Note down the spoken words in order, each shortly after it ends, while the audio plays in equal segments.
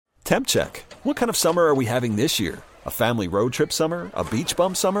Temp check. What kind of summer are we having this year? A family road trip summer? A beach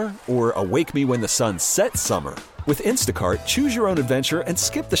bum summer? Or a wake me when the sun sets summer? With Instacart, choose your own adventure and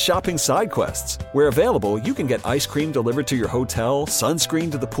skip the shopping side quests. Where available, you can get ice cream delivered to your hotel,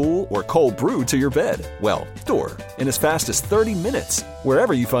 sunscreen to the pool, or cold brew to your bed. Well, door. In as fast as 30 minutes.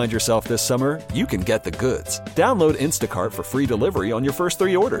 Wherever you find yourself this summer, you can get the goods. Download Instacart for free delivery on your first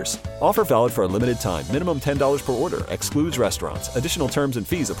 3 orders. Offer valid for a limited time. Minimum $10 per order. Excludes restaurants. Additional terms and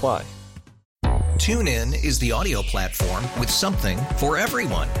fees apply. TuneIn is the audio platform with something for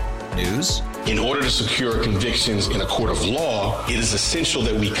everyone. News. In order to secure convictions in a court of law, it is essential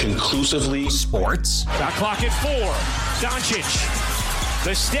that we conclusively. Sports. Got clock at 4. Doncic.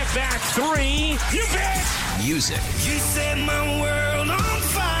 The step back 3. You bet. Music. You set my world on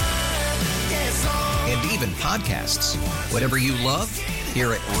fire. Yes, and even podcasts. Whatever you love,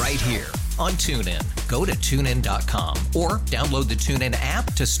 hear it right here on TuneIn. Go to TuneIn.com or download the TuneIn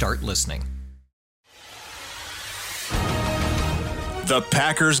app to start listening. The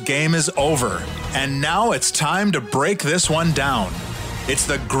Packers game is over, and now it's time to break this one down. It's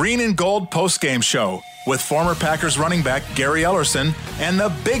the Green and Gold postgame show with former Packers running back Gary Ellerson and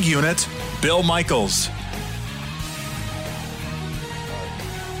the big unit, Bill Michaels.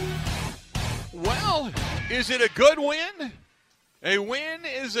 Well, is it a good win? A win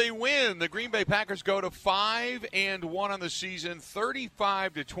is a win. The Green Bay Packers go to 5-1 on the season,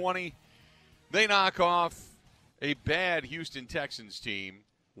 35-20. They knock off a bad Houston Texans team.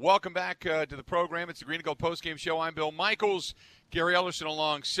 Welcome back to the program. It's the Green and Gold postgame show. I'm Bill Michaels, Gary Ellerson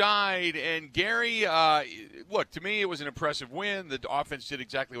alongside. And Gary, look, to me it was an impressive win. The offense did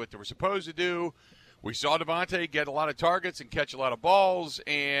exactly what they were supposed to do. We saw Devontae get a lot of targets and catch a lot of balls,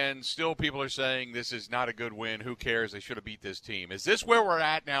 and still people are saying this is not a good win. Who cares? They should have beat this team. Is this where we're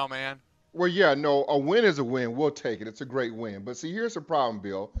at now, man? Well, yeah, no, a win is a win. We'll take it. It's a great win. But see, here's the problem,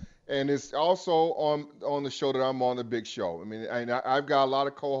 Bill. And it's also on the show that I'm on, the big show. I mean, and I've got a lot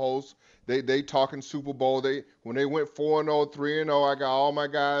of co-hosts. They talking Super Bowl. When they went 4-0, 3-0, I got all my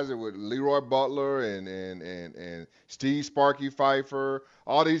guys. It was Leroy Butler and Steve Sparky Pfeiffer.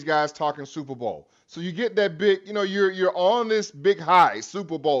 All these guys talking Super Bowl. So you get that big, you're on this big high,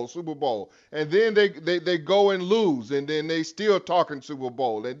 Super Bowl. And then they go and lose, and then they still talking Super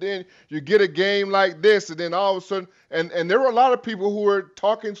Bowl. And then you get a game like this, and then all of a sudden, and there were a lot of people who were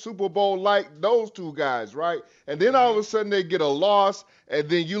talking Super Bowl like those two guys, right? And then all of a sudden they get a loss, and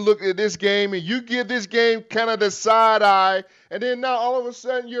then you look at this game, and you give this game kind of the side eye, and then now all of a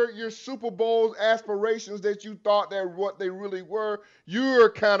sudden your Super Bowl aspirations that you thought that what they really were, you're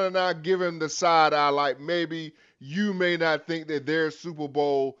kind of not giving the side eye, like maybe you may not think that they're Super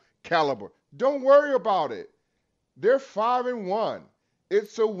Bowl caliber. Don't worry about it. They're 5-1.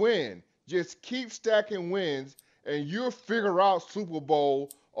 It's a win. Just keep stacking wins, and you'll figure out Super Bowl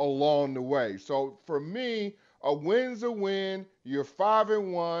along the way. So for me, a win's a win. You're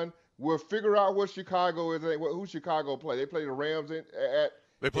 5-1. We'll figure out what Chicago is. Who Chicago play? They play the Rams They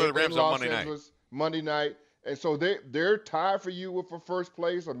play the Rams on Monday night. And so they're tied for you for first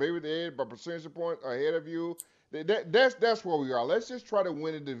place, or maybe they're a percentage point ahead of you. That's where we are. Let's just try to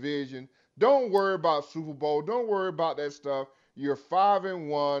win a division. Don't worry about Super Bowl. Don't worry about that stuff. You're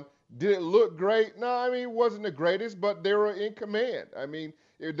 5-1. Did it look great? No, I mean, it wasn't the greatest, but they were in command. I mean,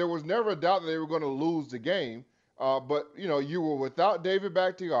 there was never a doubt that they were going to lose the game. But, you were without David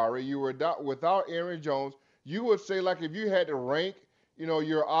Bakhtiari. You were without Aaron Jones. You would say, like, if you had to rank,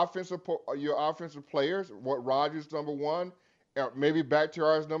 your offensive players, what Rodgers number 1, maybe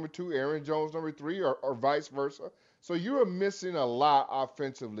Bakhtiari's number 2, Aaron Jones number 3, or vice versa. So you were missing a lot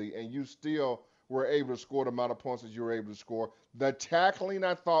offensively, and you still were able to score the amount of points that you were able to score. The tackling,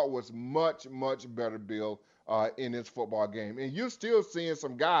 I thought, was much, much better, Bill, in this football game. And you're still seeing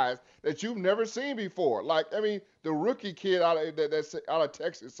some guys that you've never seen before. Like, I mean, the rookie kid that's out of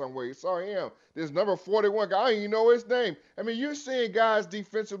Texas somewhere, you saw him. This number 41 guy, I don't even know his name. I mean, you're seeing guys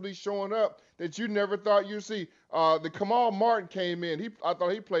defensively showing up that you never thought you'd see. The Kamal Martin came in. I thought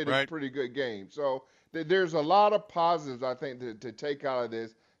he played a pretty good game. So there's a lot of positives, I think, to take out of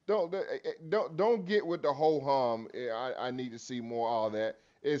this. Don't get with the whole hum. I need to see more of all that.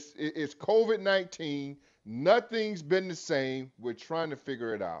 It's COVID-19. Nothing's been the same. We're trying to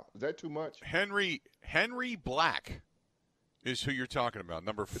figure it out. Is that too much? Henry Black is who you're talking about,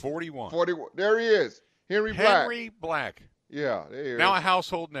 number 41. 41. There he is. Henry Black. Yeah, there he is. Now a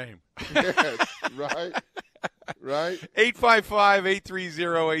household name. Yes, right. Right.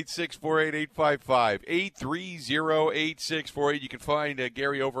 855-830-8648, 855-830-8648. You can find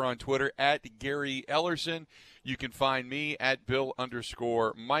Gary over on Twitter at Gary Ellerson. You can find me at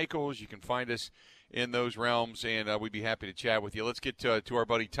Bill_Michaels. You can find us in those realms, and we'd be happy to chat with you. Let's get to our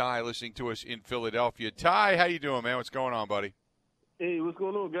buddy Ty listening to us in Philadelphia. Ty, how you doing, man? What's going on, buddy? Hey, what's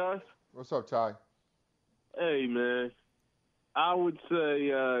going on, guys? What's up, Ty? Hey, man. I would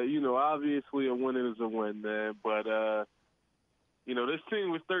say, obviously a win is a win, man. But, this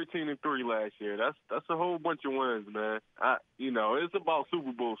team was 13-3 last year. That's a whole bunch of wins, man. It's about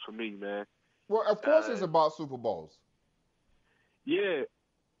Super Bowls for me, man. Well, of course it's about Super Bowls. Yeah.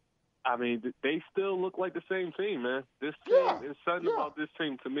 I mean, they still look like the same team, man. This team, there's something about this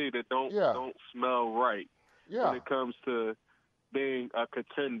team to me that don't smell right when it comes to being a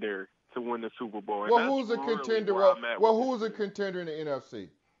contender to win the Super Bowl. Well, who's a contender? Who's a contender in the NFC?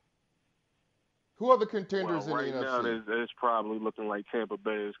 Who are the contenders in the NFC? Right now, it's probably looking like Tampa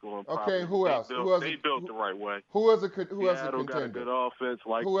Bay is going. Okay, who else? They built the right way. Who else a contender? Seattle got a good offense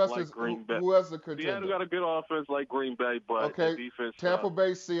like Green Bay. Who else a contender? Seattle got a good offense like Green Bay, but the defense. Tampa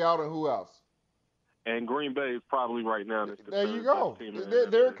Bay, Seattle, and who else? And Green Bay is probably right now. There you go.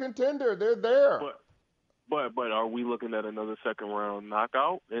 They're a contender. They're there. But are we looking at another second-round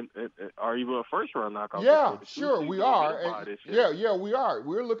knockout or even a first-round knockout? Yeah, sure, we are. We are.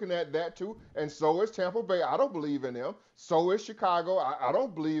 We're looking at that, too. And so is Tampa Bay. I don't believe in them. So is Chicago. I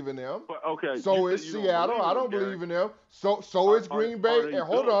don't believe in them. So is Seattle. I don't believe in them. So is Green Bay. And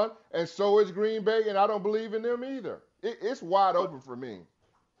hold on. And so is Green Bay, and I don't believe in them either. It's wide open for me.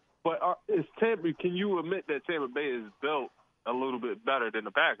 But can you admit that Tampa Bay is built a little bit better than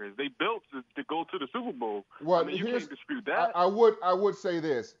the Packers? They built to go to the Super Bowl. Well, you can't dispute that. I would say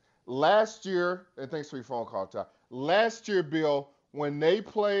this. Last year, and thanks for your phone call, Ty. Last year, Bill, when they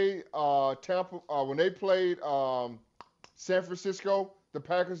played San Francisco, the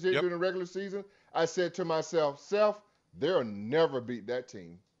Packers did during the regular season, I said to myself, Self, they'll never beat that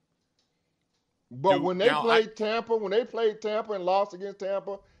team. But when they played Tampa and lost against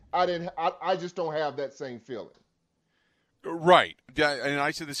Tampa, I just don't have that same feeling. Right, and I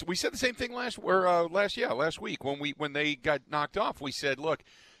said this. We said the same thing last week when they got knocked off. We said, look,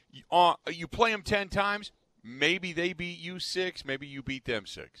 you play them 10 times, maybe they beat you 6, maybe you beat them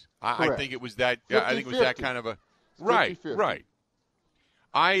 6. I think it was that. I think it was that kind of a right.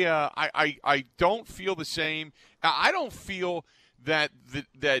 I don't feel the same. I don't feel that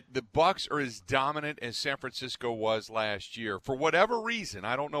the Bucs are as dominant as San Francisco was last year. For whatever reason,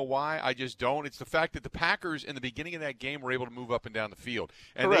 I don't know why, I just don't. It's the fact that the Packers in the beginning of that game were able to move up and down the field,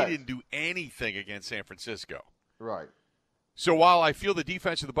 and they didn't do anything against San Francisco. Right. So while I feel the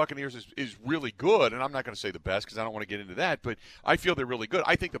defense of the Buccaneers is really good, and I'm not going to say the best because I don't want to get into that, but I feel they're really good.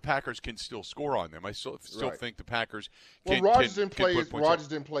 I think the Packers can still score on them. I still think the Packers can. Well, Rodgers didn't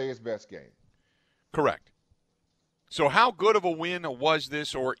play his best game. Correct. So how good of a win was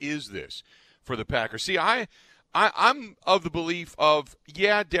this, or is this, for the Packers? See, I'm of the belief of,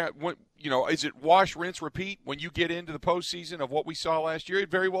 is it wash, rinse, repeat when you get into the postseason of what we saw last year? It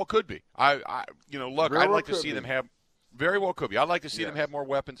very well could be. I'd like to see them have – very well could be. I'd like to see them have more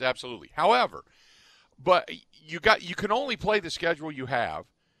weapons, absolutely. However, but you can only play the schedule you have,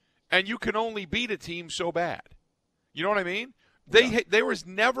 and you can only beat a team so bad. You know what I mean? There was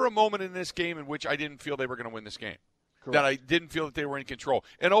never a moment in this game in which I didn't feel they were going to win this game. Correct. That I didn't feel that they were in control.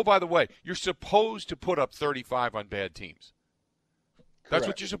 And, oh, by the way, you're supposed to put up 35 on bad teams. Correct. That's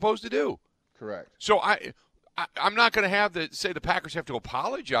what you're supposed to do. Correct. So I'm not going to say the Packers have to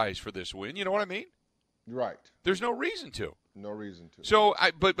apologize for this win. You know what I mean? Right. There's no reason to. No reason to. So,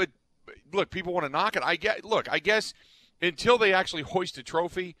 but look, people want to knock it. I guess until they actually hoist a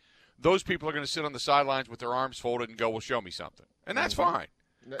trophy, those people are going to sit on the sidelines with their arms folded and go, well, show me something. And that's fine.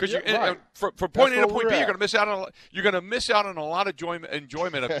 Because for point A to point B, you're going to miss out on a lot of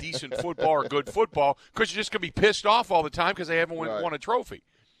enjoyment of decent football or good football because you're just going to be pissed off all the time because they haven't won a trophy.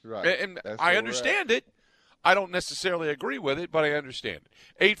 Right. And I understand it. I don't necessarily agree with it, but I understand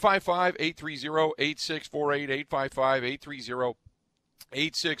it. 855-830-8648,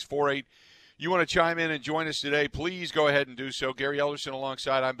 855-830-8648. You want to chime in and join us today, please go ahead and do so. Gary Ellerson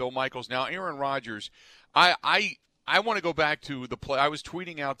alongside. I'm Bill Michaels. Now, Aaron Rodgers, I want to go back to the play. I was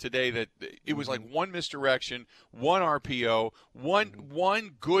tweeting out today that it was like one misdirection, one RPO,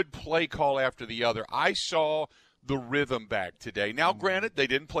 one good play call after the other. I saw the rhythm back today. Now, granted, they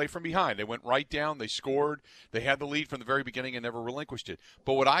didn't play from behind. They went right down. They scored. They had the lead from the very beginning and never relinquished it.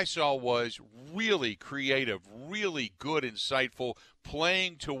 But what I saw was really creative, really good, insightful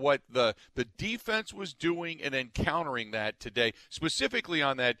playing to what the defense was doing and then countering that today, specifically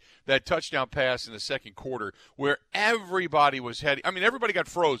on that touchdown pass in the second quarter where everybody was heading. I mean, everybody got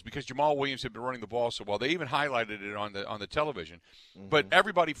froze because Jamal Williams had been running the ball so well. They even highlighted it on the television. Mm-hmm. But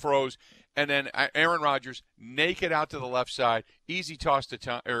everybody froze, and then Aaron Rodgers naked out to the left side, easy toss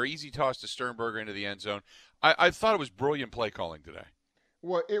to Sternberger into the end zone. I thought it was brilliant play calling today.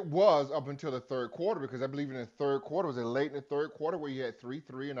 Well, it was up until the third quarter, because I believe in the third quarter, was it late in the third quarter where you had 3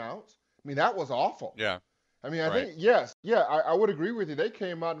 and outs? I mean, that was awful. Yeah. I mean, I think, yes, I would agree with you. They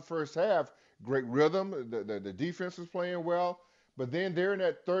came out in the first half, great rhythm. The defense was playing well. But then there in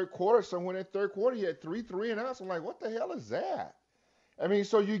that third quarter, somewhere in that third quarter, you had 3 and outs. I'm like, what the hell is that? I mean,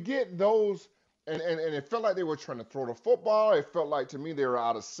 so you get those, and it felt like they were trying to throw the football. It felt like, to me, they were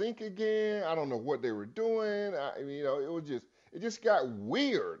out of sync again. I don't know what they were doing. I mean, it just got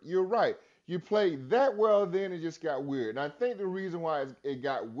weird. You're right. You played that well, then it just got weird. And I think the reason why it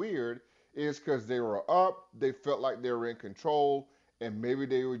got weird is because they were up, they felt like they were in control, and maybe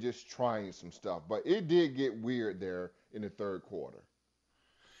they were just trying some stuff. But it did get weird there in the third quarter.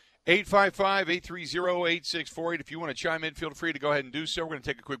 855-830-8648. If you want to chime in, feel free to go ahead and do so. We're going to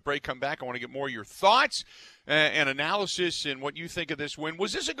take a quick break, come back. I want to get more of your thoughts and analysis and what you think of this win.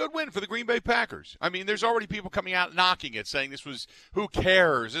 Was this a good win for the Green Bay Packers? I mean, there's already people coming out knocking it, saying this was, who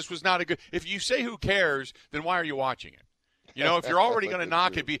cares? This was not a good – if you say who cares, then why are you watching it? You know, if you're already going to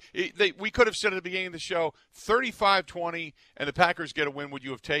knock it, we could have said at the beginning of the show, 35-20, and the Packers get a win. Would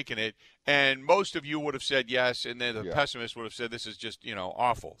you have taken it? And most of you would have said yes, and then the pessimists would have said this is just,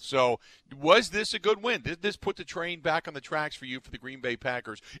 awful. So was this a good win? Did this put the train back on the tracks for you for the Green Bay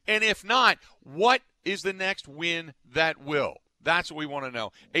Packers? And if not, what is the next win that will? That's what we want to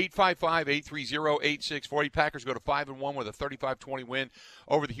know. 855-830-8640. Packers go to 5-1 with a 35-20 win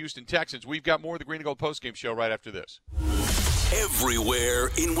over the Houston Texans. We've got more of the Green and Gold postgame show right after this. Everywhere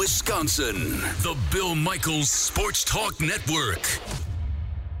in Wisconsin, the Bill Michaels Sports Talk Network.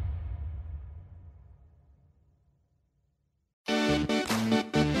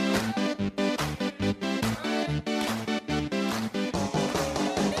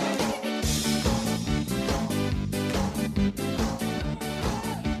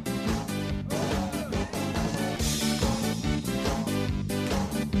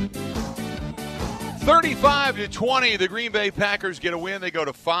 $35-20, the Green Bay Packers get a win. They go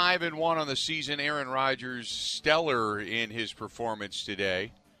to 5-1 on the season. Aaron Rodgers, stellar in his performance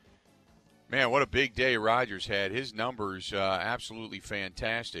today. Man, what a big day Rodgers had. His numbers absolutely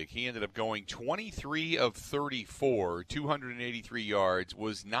fantastic. He ended up going 23 of 34, 283 yards,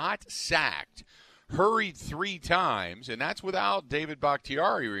 was not sacked, hurried 3 times, and that's without David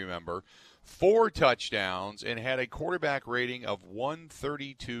Bakhtiari, remember, 4 touchdowns, and had a quarterback rating of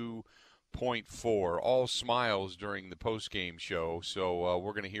 132.4. All smiles during the post-game show. So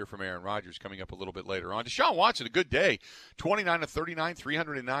we're going to hear from Aaron Rodgers coming up a little bit later on. Deshaun Watson, a good day. 29 of 39,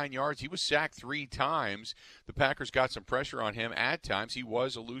 309 yards. He was sacked 3 times. The Packers got some pressure on him at times. He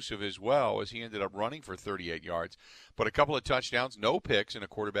was elusive as well, as he ended up running for 38 yards. But a couple of touchdowns, no picks, and a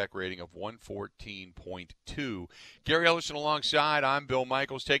quarterback rating of 114.2. Gary Ellerson alongside. I'm Bill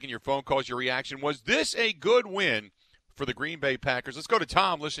Michaels, taking your phone calls, your reaction. Was this a good win for the Green Bay Packers? Let's go to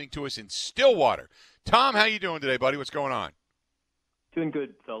Tom, listening to us in Stillwater. Tom, how you doing today, buddy? What's going on? Doing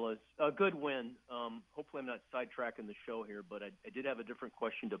good, fellas. A good win. Hopefully I'm not sidetracking the show here, but I did have a different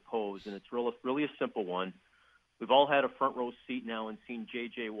question to pose, and it's really a simple one. We've all had a front row seat now and seen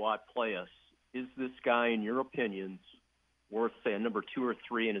J.J. Watt play us. Is this guy, in your opinions, worth, say, a number 2 or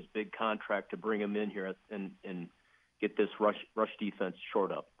 3 in his big contract to bring him in here and get this rush defense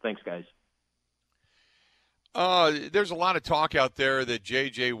shored up? Thanks, guys. There's a lot of talk out there that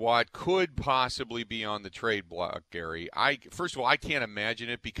J.J. Watt could possibly be on the trade block, Gary. First of all, I can't imagine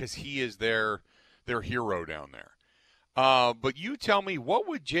it because he is their hero down there. But you tell me, what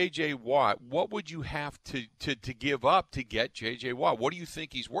would J.J. Watt, what would you have to give up to get J.J. Watt? What do you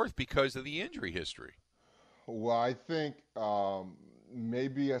think he's worth because of the injury history? Well, I think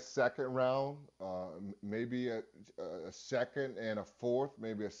maybe a second round, maybe a second and a fourth,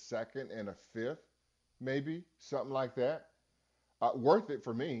 maybe a second and a fifth. Maybe, something like that. Worth it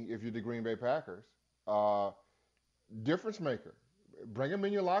for me if you're the Green Bay Packers. Difference maker. Bring him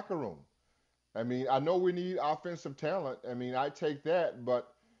in your locker room. I mean, I know we need offensive talent. I mean, I take that,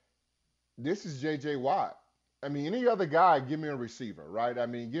 but this is J.J. Watt. I mean, any other guy, give me a receiver, right? I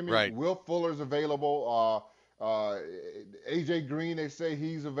mean, give me Will Fuller's available. A.J. Green, they say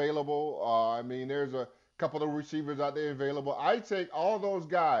he's available. I mean, there's a couple of receivers out there available. I take all those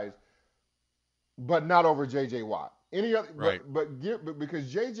guys, but not over J.J. Watt. Any other, but because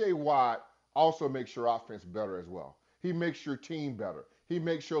J.J. Watt also makes your offense better as well. He makes your team better. He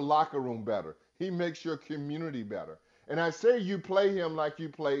makes your locker room better. He makes your community better. And I say you play him like you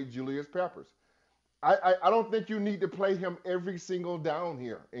played Julius Peppers. I don't think you need to play him every single down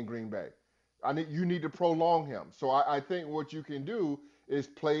here in Green Bay. You need to prolong him. So I think what you can do is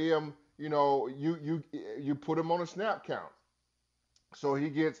play him, you put him on a snap count. So he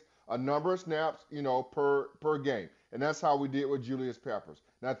gets a number of snaps, per game. And that's how we did with Julius Peppers.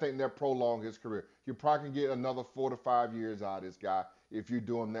 And I think that prolonged his career. You probably can get another 4 to 5 years out of this guy if you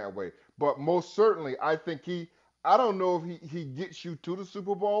do him that way. But most certainly, I think I don't know if he gets you to the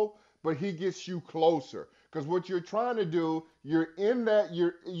Super Bowl, but he gets you closer. Because what you're trying to do, you're in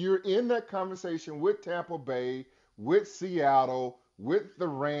that conversation with Tampa Bay, with Seattle, with the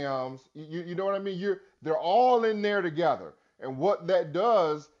Rams. You know what I mean? They're all in there together. And what that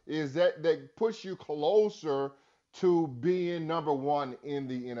does is that puts you closer to being number one in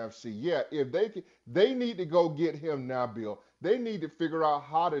the NFC. Yeah, if they need to go get him now, Bill. They need to figure out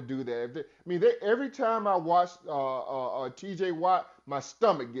how to do that. Every time I watch T.J. Watt, my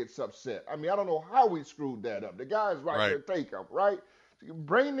stomach gets upset. I don't know how we screwed that up. The guy's right there, take him, right?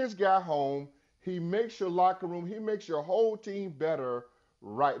 Bring this guy home. He makes your locker room. He makes your whole team better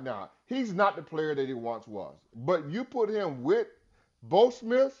right now. He's not the player that he once was. But you put him with Bo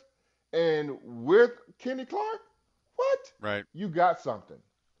Smith and with Kenny Clark, what? Right. You got something.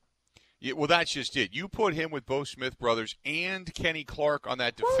 Yeah, well, that's just it. You put him with Bo Smith brothers and Kenny Clark on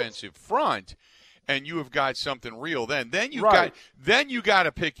that defensive front, and you have got something real. Then you got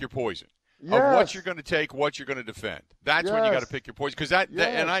to pick your poison of what you're going to take, what you're going to defend. That's when you got to pick your poison, because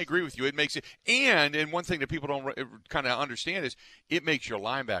and I agree with you. It makes it, and one thing that people don't kind of understand is it makes your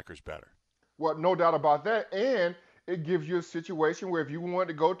linebackers better. Well, no doubt about that, and it gives you a situation where if you want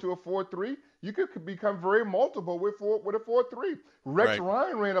to go to a 4-3. You could become very multiple with a 4-3. Rex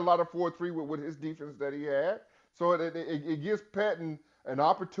Ryan ran a lot of 4-3 with his defense that he had. So it gives Patton an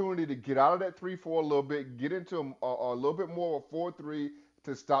opportunity to get out of that 3-4 a little bit, get into a little bit more of a 4-3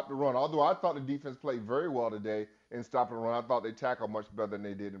 to stop the run. Although I thought the defense played very well today in stopping the run. I thought they tackled much better than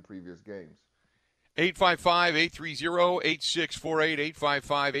they did in previous games. 855-830-8648,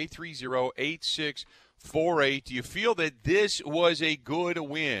 855-830-8648. Do you feel that this was a good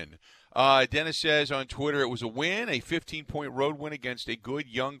win? Dennis says on Twitter, it was a win, a 15-point road win against a good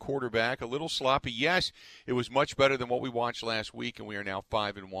young quarterback. A little sloppy. Yes, it was much better than what we watched last week, and we are now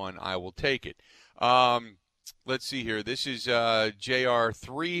 5-1. I will take it. Let's see here. This is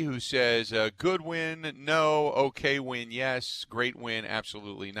JR3 who says, good win, no. Okay win, yes. Great win,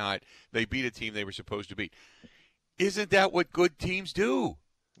 absolutely not. They beat a team they were supposed to beat. Isn't that what good teams do?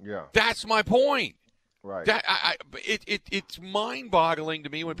 Yeah. That's my point. Right. It's mind-boggling to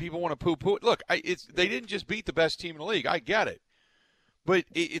me when people want to poo-poo it. Look, they didn't just beat the best team in the league. I get it. But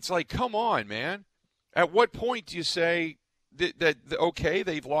it's like, come on, man. At what point do you say that okay,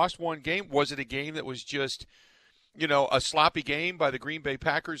 they've lost one game? Was it a game that was just, a sloppy game by the Green Bay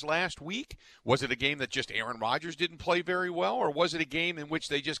Packers last week? Was it a game that just Aaron Rodgers didn't play very well? Or was it a game in which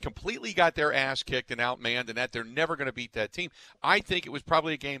they just completely got their ass kicked and outmanned and that they're never going to beat that team? I think it was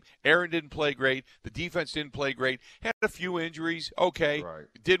probably a game Aaron didn't play great. The defense didn't play great. Had a few injuries. Okay. Right.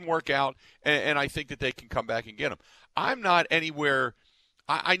 Didn't work out. And I think that they can come back and get them. I'm not anywhere –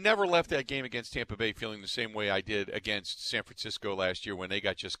 I never left that game against Tampa Bay feeling the same way I did against San Francisco last year when they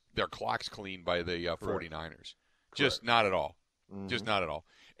got just their clocks cleaned by the 49ers. Just not at all. Mm-hmm. Just not at all.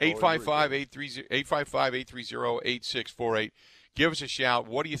 855-830-8648. Give us a shout.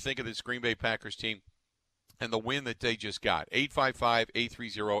 What do you think of this Green Bay Packers team and the win that they just got?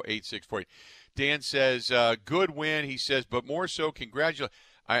 855-830-8648. Dan says, good win. He says, but more so, congratulations.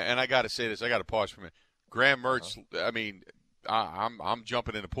 And I got to say this. I got to pause for a minute. Graham Mertz, I'm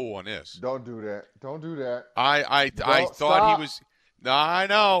jumping in the pool on this. Don't do that. Don't do that. I thought he was – I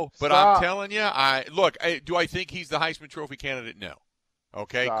know, but I'm telling you, do I think he's the Heisman Trophy candidate? No.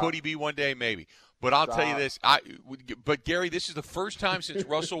 Okay, could he be one day? Maybe. But I'll tell you this. But Gary, this is the first time since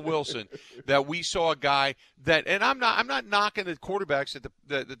Russell Wilson that we saw a guy that, and I'm not knocking the quarterbacks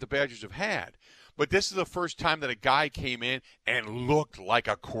that the Badgers have had, but this is the first time that a guy came in and looked like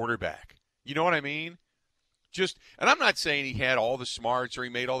a quarterback. You know what I mean? And I'm not saying he had all the smarts or he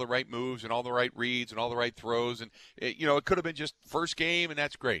made all the right moves and all the right reads and all the right throws. And, it could have been just first game, and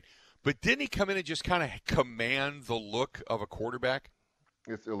that's great. But didn't he come in and just kind of command the look of a quarterback?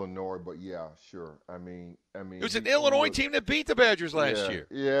 It's Illinois, but yeah, sure. I mean, it was an Illinois team that beat the Badgers last year.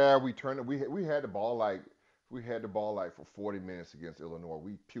 Yeah, we turned it. We had the ball like for 40 minutes against Illinois.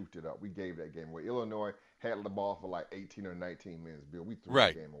 We puked it up. We gave that game away. Illinois had the ball for like 18 or 19 minutes. Bill, we threw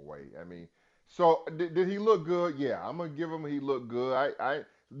the game away. I mean. So did he look good? Yeah, I'm gonna give him. He looked good. I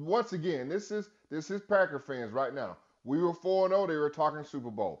once again, this is Packer fans right now. We were 4-0. They were talking Super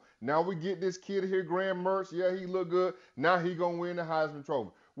Bowl. Now we get this kid here, Graham Mertz. Yeah, he looked good. Now he going to win the Heisman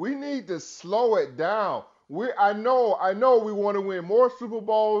Trophy. We need to slow it down. I know we want to win more Super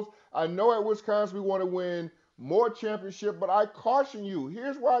Bowls. I know at Wisconsin we want to win more championship, but I caution you.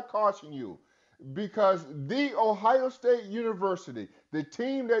 Here's why I caution you. Because the Ohio State University, the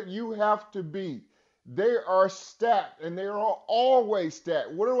team that you have to beat, they are stacked, and they are always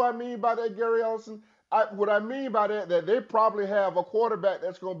stacked. What do I mean by that, Gary Ellison? What I mean by that they probably have a quarterback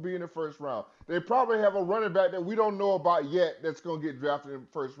that's going to be in the first round. They probably have a running back that we don't know about yet that's going to get drafted in the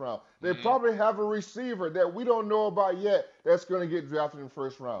first round. They probably have a receiver that we don't know about yet that's going to get drafted in the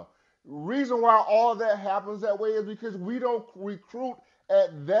first round. Reason why all that happens that way is because we don't recruit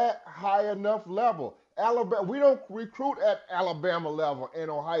at that high enough level. We don't recruit at Alabama level and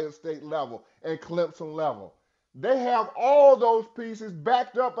Ohio State level and Clemson level. They have all those pieces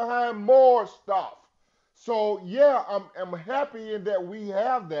backed up behind more stuff. So, yeah, I'm happy in that we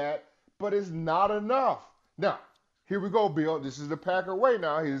have that, but it's not enough. Now, here we go, Bill. This is the Packer way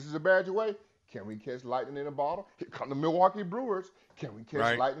now. This is the Badger way. Can we catch lightning in a bottle? Here come the Milwaukee Brewers. Can we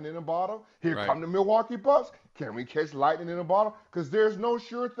catch lightning in a bottle? Here come the Milwaukee Bucks. Can we catch lightning in a bottle? Because there's no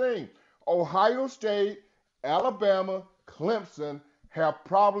sure thing. Ohio State, Alabama, Clemson have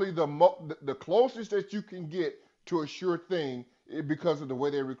probably the closest that you can get to a sure thing because of the way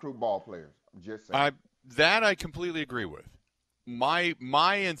they recruit ball players. I'm just saying. That I completely agree with.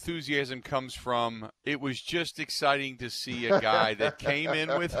 My enthusiasm comes from it was just exciting to see a guy that came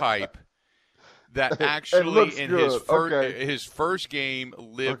in with hype that actually in his first game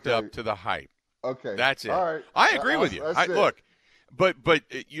lived up to the hype. Okay. That's it. All right. I agree with you. Look, but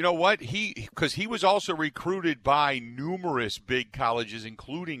you know what? Because he was also recruited by numerous big colleges,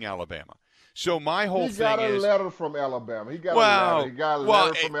 including Alabama. So my whole thing is... He got a letter from Alabama. He got a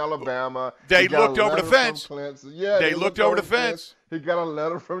letter from Alabama. They looked over the fence. Yeah, they looked over the fence. He got a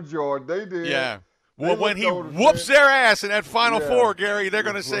letter from Georgia. They did. Yeah. Well, when he whoops their ass in that Final Four, Gary, they're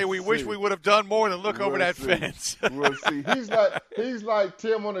going to say, we wish we would have done more than look over that fence. We'll see. He's like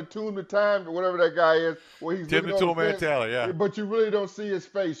Tim on the Tune the Time, or whatever that guy is. Where he's Tim the Tool Man Taylor, yeah. But you really don't see his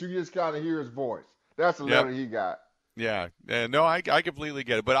face. You just kind of hear his voice. That's the letter he got. Yeah. No, I completely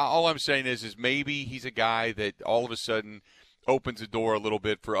get it. But all I'm saying is maybe he's a guy that all of a sudden opens the door a little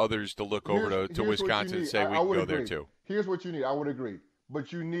bit for others to look over to Wisconsin and say we can go there too. Here's what you need. I would agree.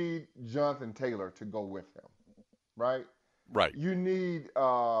 But you need Jonathan Taylor to go with him, right? Right. You need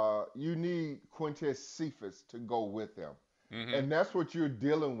Quintez Cephas to go with him. Mm-hmm. And that's what you're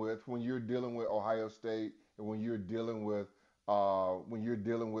dealing with when you're dealing with Ohio State and when you're dealing with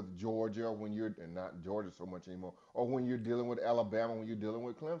Georgia, and not Georgia so much anymore, or when you're dealing with Alabama, when you're dealing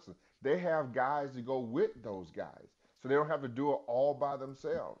with Clemson. They have guys to go with those guys, so they don't have to do it all by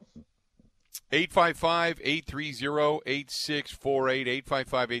themselves. 855-830-8648,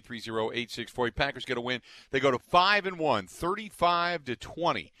 855-830-8648. Packers get a win. They go to 5-1,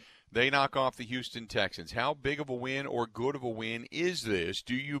 35-20. They knock off the Houston Texans. How big of a win or good of a win is this?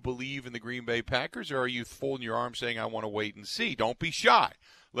 Do you believe in the Green Bay Packers, or are you folding your arms saying, I want to wait and see? Don't be shy.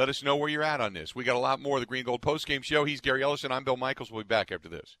 Let us know where you're at on this. We got a lot more of the Green Gold Postgame Show. He's Gary Ellison. I'm Bill Michaels. We'll be back after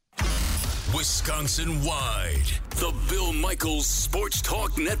this. Wisconsin-wide, the Bill Michaels Sports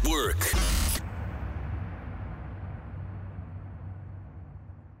Talk Network.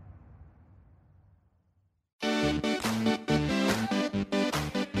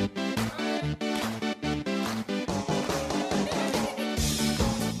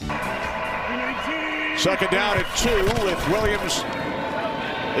 Second down at 2 with Williams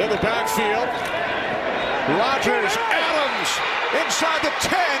in the backfield. Rodgers, Adams inside the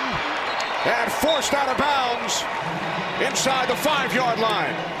 10 and forced out of bounds inside the 5-yard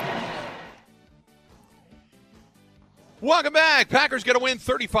line. Welcome back. Packers get a win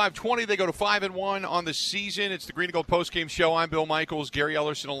 35-20. They go to 5-1 on the season. It's the Green and Gold Postgame Show. I'm Bill Michaels, Gary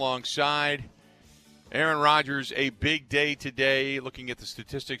Ellison alongside. Aaron Rodgers, a big day today. Looking at the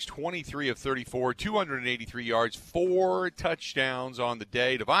statistics, 23 of 34, 283 yards, 4 touchdowns on the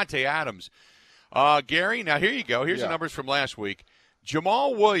day. Davante Adams. Gary, now here you go. Here's the numbers from last week.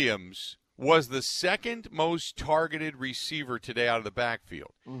 Jamal Williams was the second most targeted receiver today out of the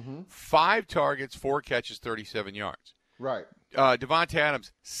backfield. Mm-hmm. 5 targets, 4 catches, 37 yards. Right. Davante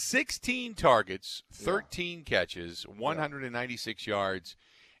Adams, 16 targets, 13 catches, 196 yards.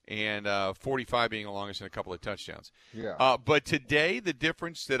 And 45 being the longest and a couple of touchdowns. Yeah. But today, the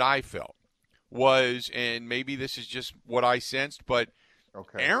difference that I felt was, and maybe this is just what I sensed, but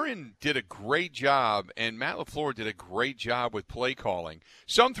Aaron did a great job, and Matt LaFleur did a great job with play calling.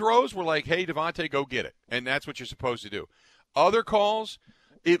 Some throws were like, hey, Davante, go get it. And that's what you're supposed to do. Other calls,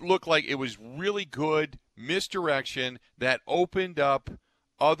 it looked like it was really good misdirection that opened up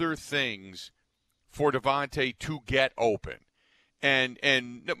other things for Davante to get open. And I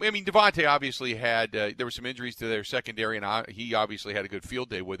mean, Davante obviously had there were some injuries to their secondary, and he obviously had a good field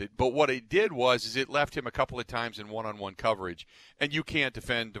day with it. But what it did was it left him a couple of times in one-on-one coverage, and you can't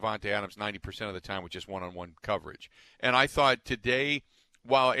defend Davante Adams 90% of the time with just one-on-one coverage. And I thought today,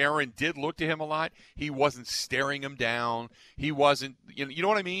 while Aaron did look to him a lot, he wasn't staring him down. He wasn't, you know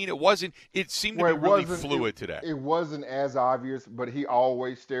what I mean? It seemed to be really fluid today. It wasn't as obvious, but he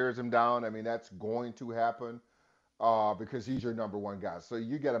always stares him down. I mean, that's going to happen. Because he's your number one guy. So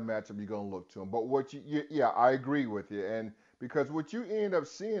you get a matchup, you're going to look to him. But yeah, I agree with you. And because what you end up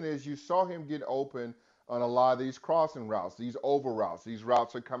seeing is you saw him get open on a lot of these crossing routes, these over routes. These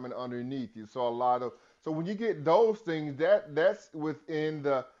routes are coming underneath. You saw a lot of. So when you get those things, that's within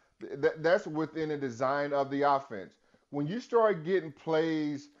the design of the offense. When you start getting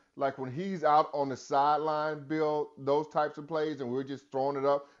plays like when he's out on the sideline, Bill, those types of plays, and we're just throwing it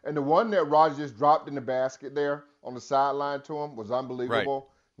up. And the one that Rodgers just dropped in the basket there on the sideline to him was unbelievable.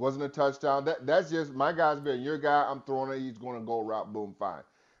 Right. Wasn't a touchdown. That's just my guy's being your guy. I'm throwing it. He's going to go route, boom, fine.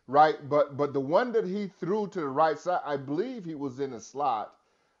 Right? But the one that he threw to the right side, I believe he was in the slot.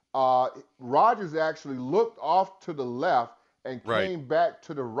 Rodgers actually looked off to the left and came back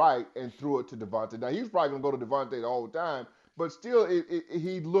to the right and threw it to Davante. Now, he's probably going to go to Davante the whole time. But still,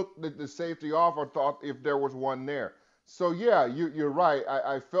 he looked at the safety off or thought if there was one there. So, yeah, you're right.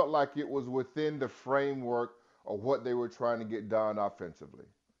 I felt like it was within the framework of what they were trying to get done offensively.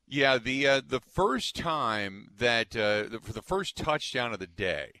 Yeah, the first time that for the first touchdown of the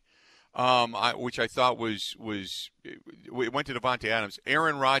day, which I thought was it went to Davante Adams.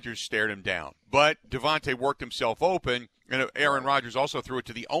 Aaron Rodgers stared him down, but Davante worked himself open, and Aaron Rodgers also threw it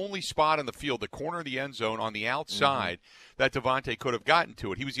to the only spot in the field, the corner of the end zone on the outside, that Davante could have gotten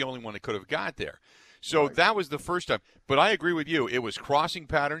to it. He was the only one that could have got there. So that was the first time. But I agree with you. It was crossing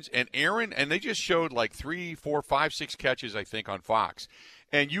patterns, and Aaron, and they just showed like 3, 4, 5, 6 catches, I think, on Fox.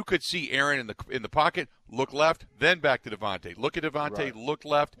 And you could see Aaron in the pocket, look left, then back to Davante. Look at Davante, look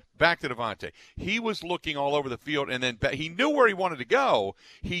left, back to Davante. He was looking all over the field, and then he knew where he wanted to go.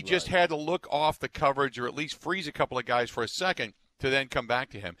 He just had to look off the coverage or at least freeze a couple of guys for a second to then come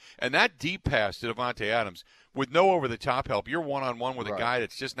back to him. And that deep pass to Davante Adams with no over-the-top help, you're one-on-one with a guy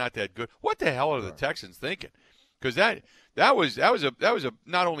that's just not that good. What the hell are the Texans thinking? Because that was a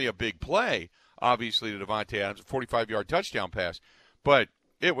not only a big play, obviously, to Davante Adams, a 45-yard touchdown pass, but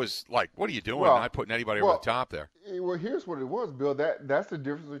it was like, what are you doing? Not putting anybody over the top there. Well, here's what it was, Bill. That's the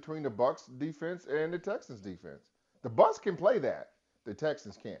difference between the Bucs defense and the Texans defense. The Bucs can play that. The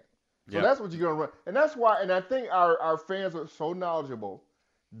Texans can't. So that's what you're going to run. And that's why, and I think our fans are so knowledgeable,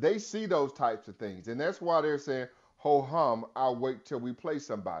 they see those types of things. And that's why they're saying, ho-hum, I'll wait till we play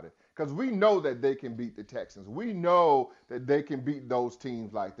somebody. Because we know that they can beat the Texans. We know that they can beat those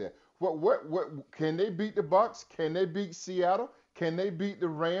teams like that. What can they beat the Bucs? Can they beat Seattle? Can they beat the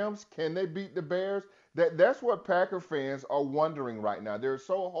Rams? Can they beat the Bears? That's what Packer fans are wondering right now. They're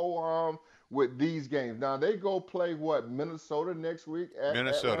so ho-hum with these games. Now, they go play, Minnesota next week at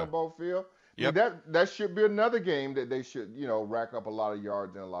Lambeau Field? Yep. I mean, that should be another game that they should, rack up a lot of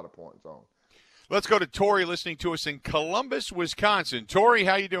yards and a lot of points on. Let's go to Tori listening to us in Columbus, Wisconsin. Tori,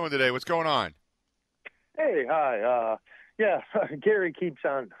 how you doing today? What's going on? Hey, hi. Gary keeps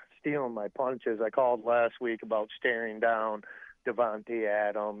on stealing my punches. I called last week about staring down Davante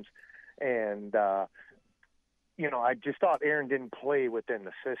Adams, and I just thought Aaron didn't play within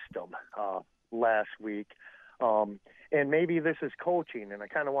the system last week, and maybe this is coaching, and I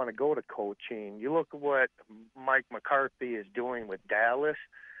kind of want to go to coaching. You look at what Mike McCarthy is doing with Dallas,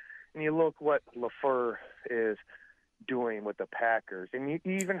 and you look what LaFleur is doing with the Packers, and you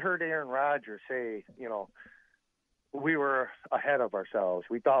even heard Aaron Rodgers say, we were ahead of ourselves.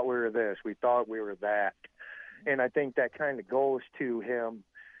 We thought we were this. We thought we were that. And I think that kind of goes to him,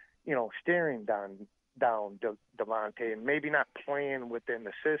 staring down Davante and maybe not playing within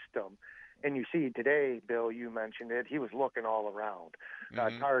the system. And you see today, Bill, you mentioned it, he was looking all around.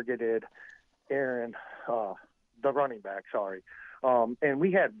 Targeted Aaron, the running back, and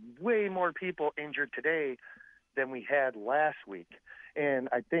we had way more people injured today than we had last week. And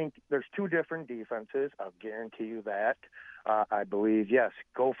I think there's two different defenses. I'll guarantee you that. I believe, yes,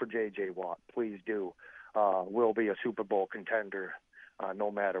 go for J.J. Watt. Please do. We'll be a Super Bowl contender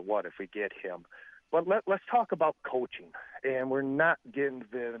no matter what if we get him. But let's talk about coaching. And we're not giving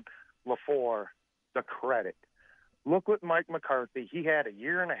LaFleur the credit. Look what Mike McCarthy, he had a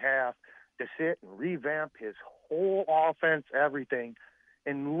year and a half to sit and revamp his whole offense, everything.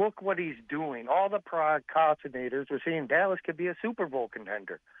 And look what he's doing. All the procrastinators were saying Dallas could be a Super Bowl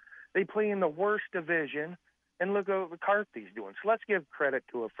contender. They play in the worst division, and look what McCarthy's doing. So let's give credit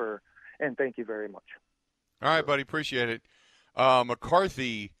to him and thank you very much. All right, buddy. Appreciate it.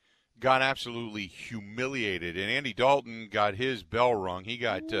 McCarthy got absolutely humiliated, and Andy Dalton got his bell rung. He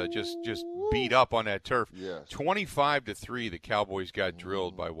got just beat up on that turf. Yes. 25-3, the Cowboys got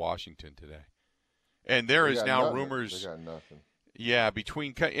drilled by Washington today. And there is now rumors. They got nothing. Yeah,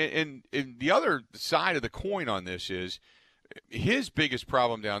 between and the other side of the coin on this is his biggest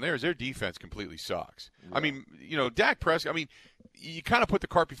problem down there is their defense completely sucks. Yeah. I mean, Dak Prescott, you kind of put the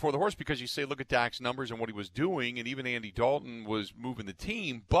cart before the horse because you say, look at Dak's numbers and what he was doing, and even Andy Dalton was moving the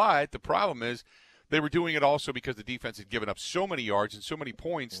team. But the problem is they were doing it also because the defense had given up so many yards and so many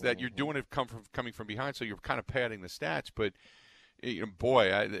points that you're doing it coming from behind, so you're kind of padding the stats. But,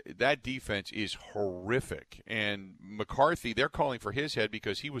 boy, that defense is horrific. And McCarthy, they're calling for his head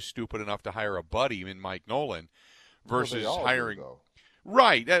because he was stupid enough to hire a buddy in Mike Nolan versus hiring –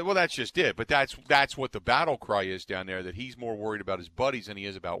 Right. Well, that's just it. But that's what the battle cry is down there, that he's more worried about his buddies than he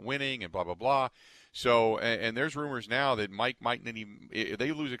is about winning and blah, blah, blah. So, and there's rumors now that Mike might not even – if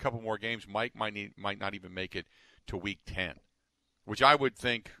they lose a couple more games, Mike might not even make it to Week 10, which I would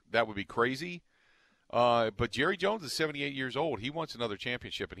think that would be crazy. But Jerry Jones is 78 years old. He wants another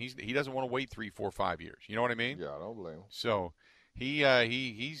championship, and he doesn't want to wait 3, 4, 5 years. You know what I mean? Yeah, I don't blame him. So – He's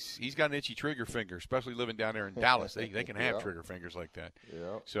got an itchy trigger finger, especially living down there in Dallas. They can have trigger fingers like that.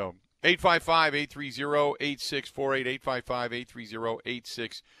 Yeah. So 855-830-8648,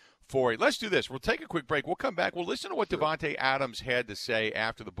 855-830-8648. Let's do this. We'll take a quick break. We'll come back. We'll listen to what Davante Adams had to say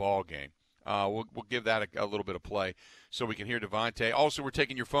after the ball game. We'll give that a little bit of play so we can hear Davante. Also, we're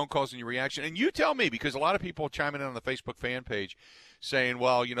taking your phone calls and your reaction. And you tell me, because a lot of people chiming in on the Facebook fan page saying,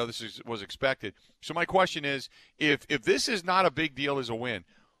 well, this was expected. So my question is, if this is not a big deal as a win,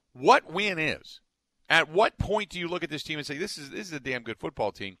 what win is? At what point do you look at this team and say, this is a damn good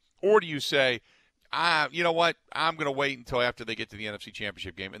football team? Or do you say, you know what, I'm going to wait until after they get to the NFC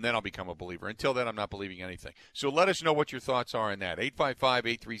Championship game, and then I'll become a believer. Until then, I'm not believing anything. So let us know what your thoughts are on that.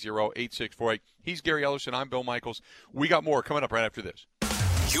 855-830-8648. He's Gary Ellerson. I'm Bill Michaels. We got more coming up right after this.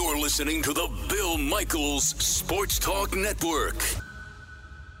 You're listening to the Bill Michaels Sports Talk Network.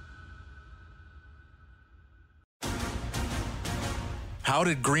 How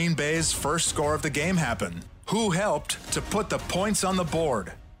did Green Bay's first score of the game happen? Who helped to put the points on the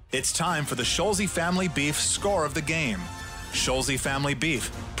board? It's time for the Scholze Family Beef Score of the Game. Scholze Family Beef,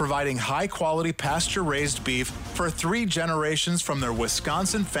 providing high-quality pasture-raised beef for 3 generations from their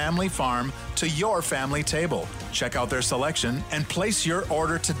Wisconsin family farm to your family table. Check out their selection and place your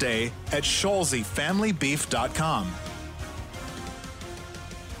order today at ScholzeFamilyBeef.com.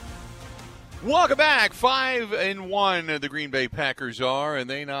 Welcome back. 5-1 the Green Bay Packers are, and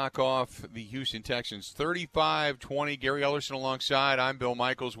they knock off the Houston Texans 35-20. Gary Ellerson alongside. I'm Bill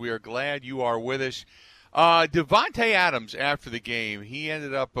Michaels. We are glad you are with us. Davante Adams, after the game, he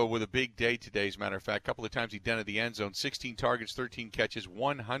ended up with a big day today, as a matter of fact. A couple of times he dented the end zone. 16 targets, 13 catches,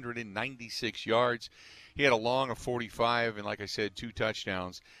 196 yards. He had a long of 45 and, like I said, 2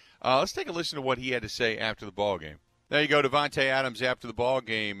 touchdowns. Let's take a listen to what he had to say after the ball game. There you go, Davante Adams after the ball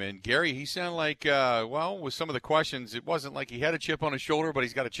game. And, Gary, he sounded like, with some of the questions, it wasn't like he had a chip on his shoulder, but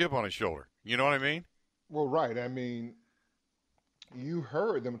he's got a chip on his shoulder. You know what I mean? Well, right. I mean, you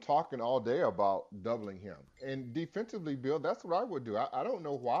heard them talking all day about doubling him. And defensively, Bill, that's what I would do. I don't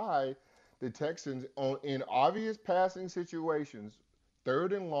know why the Texans, in obvious passing situations,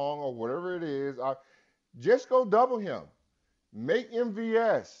 3rd and long or whatever it is, just go double him. Make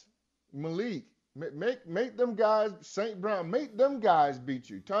MVS, Malik. Make them guys, St. Brown, make them guys beat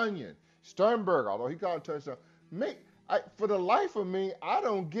you. Tunyon, Sternberg, although he got a touchdown. For the life of me, I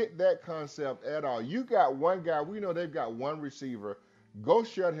don't get that concept at all. You got one guy. We know they've got one receiver. Go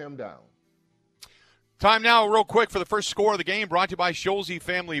shut him down. Time now, real quick, for the first score of the game, brought to you by Scholze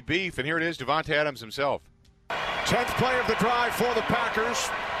Family Beef. And here it is, Davante Adams himself. 10th play of the drive for the Packers.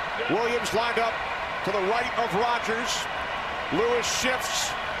 Williams lined up to the right of Rodgers. Lewis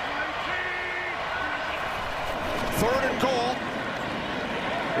shifts. 3rd and goal.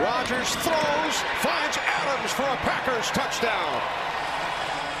 Rodgers throws, finds Adams for a Packers touchdown.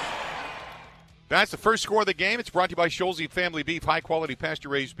 That's the first score of the game. It's brought to you by Scholze Family Beef, high-quality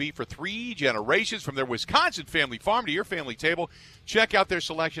pasture-raised beef for 3 generations from their Wisconsin family farm to your family table. Check out their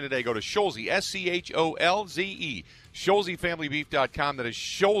selection today. Go to Scholze, S-C-H-O-L-Z-E, ScholzeFamilyBeef.com. That is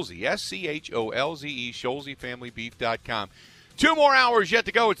Scholze, S-C-H-O-L-Z-E, ScholzeFamilyBeef.com. 2 more hours yet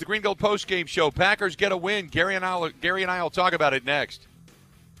to go. It's the Green Gold Postgame Show. Packers get a win. Gary and I will talk about it next.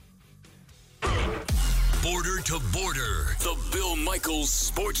 Border to Border, the Bill Michaels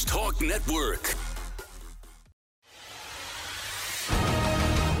Sports Talk Network.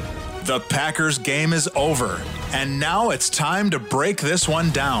 The Packers game is over, and now it's time to break this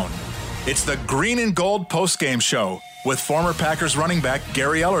one down. It's the Green and Gold postgame show with former Packers running back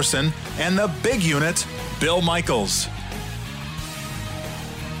Gary Ellerson and the big unit, Bill Michaels.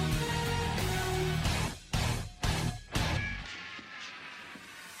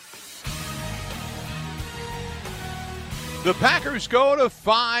 The Packers go to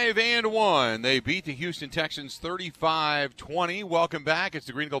 5-1. They beat the Houston Texans 35-20. Welcome back. It's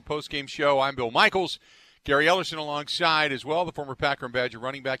the Green and Gold postgame show. I'm Bill Michaels. Gary Ellerson alongside as well, the former Packer and Badger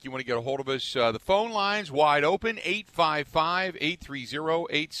running back. You want to get a hold of us. The phone line's wide open,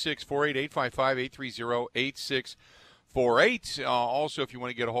 855-830-8648, 855-830-8648. Also, if you want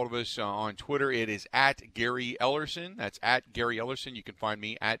to get a hold of us on Twitter, it is at Gary Ellerson. That's at Gary Ellerson. You can find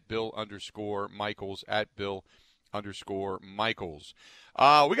me at Bill_Michaels, at Bill_Michaels. We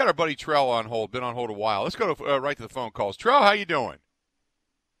got our buddy Trell on hold. Been on hold a while. Let's go to, right to the phone calls. Trell, how you doing?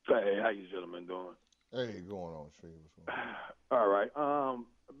 Hey, how you gentlemen doing? Hey, going on, Steve? All right,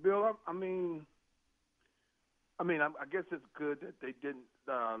 Bill. I guess it's good that they didn't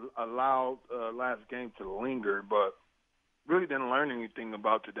allow last game to linger, but really didn't learn anything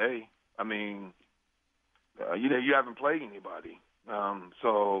about today. I mean, you haven't played anybody,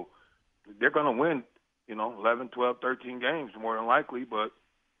 so they're going to win. 11, 12, 13 games more than likely, but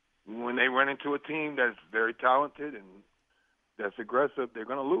when they run into a team that's very talented and that's aggressive, they're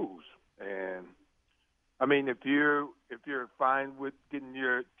going to lose. And I mean, if you're fine with getting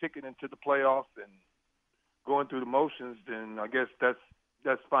your ticket into the playoffs and going through the motions, then I guess that's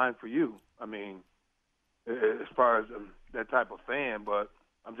fine for you. I mean, as far as that type of fan, but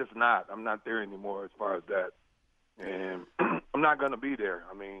I'm just not. I'm not there anymore as far as that, and I'm not going to be there.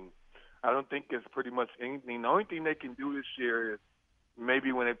 I mean, I don't think it's pretty much anything. The only thing they can do this year is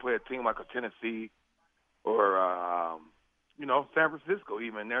maybe when they play a team like a Tennessee or, San Francisco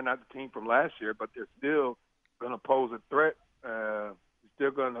even. They're not the team from last year, but they're still going to pose a threat. Still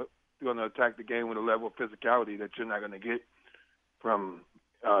going to attack the game with a level of physicality that you're not going to get from,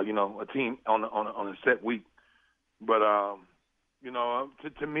 a team on a set week. But,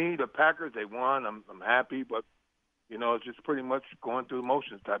 to me, the Packers, they won. I'm happy, but it's just pretty much going through the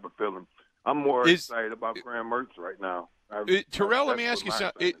motions type of feeling. I'm more excited about Graham Mertz right now. Terrell, let me ask you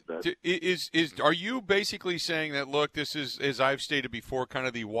something. Are you basically saying that, look, this is, as I've stated before, kind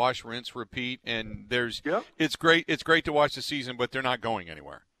of the wash, rinse, repeat, and it's great to watch the season, but they're not going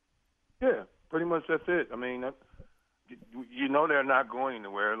anywhere? Yeah, pretty much that's it. I mean, they're not going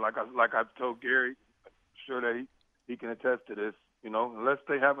anywhere. Like I've told Gary, I'm sure that he can attest to this, unless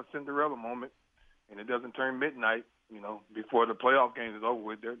they have a Cinderella moment and it doesn't turn midnight, before the playoff game is over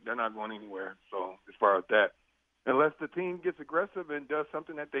with, they're not going anywhere. So as far as that, unless the team gets aggressive and does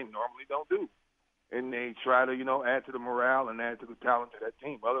something that they normally don't do, and they try to, add to the morale and add to the talent of that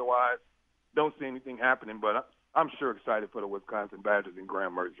team. Otherwise, don't see anything happening. But I'm sure excited for the Wisconsin Badgers and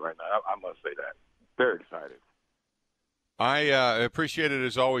Graham Mertz right now. I must say that. Very excited. I appreciate it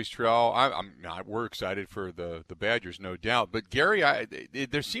as always, Trell. We're excited for the Badgers, no doubt. But Gary,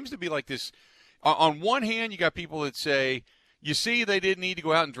 there seems to be like this. On one hand, you got people that say, you see, they didn't need to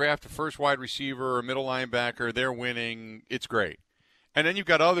go out and draft a first wide receiver or a middle linebacker. They're winning. It's great. And then you've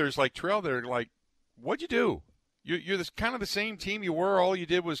got others like Trell that are like, what'd you do? You're this kind of the same team you were. All you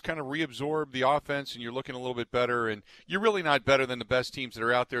did was kind of reabsorb the offense, and you're looking a little bit better. And you're really not better than the best teams that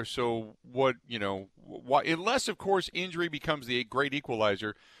are out there. So why, unless, of course, injury becomes the great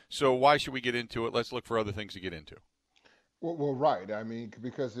equalizer. So why should we get into it? Let's look for other things to get into. Well, right. I mean,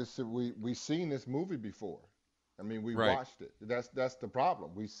 because we've seen this movie before. I mean, we watched it. That's the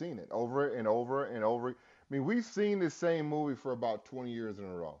problem. We've seen it over and over and over. I mean, we've seen the same movie for about 20 years in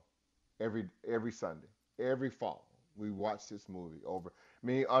a row. Every Sunday, every fall, we watch this movie over. I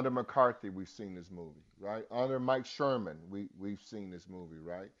mean, under McCarthy, we've seen this movie, right? Under Mike Sherman, we've seen this movie,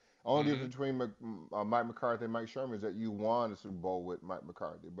 right? Only difference between Mike McCarthy and Mike Sherman is that you won the Super Bowl with Mike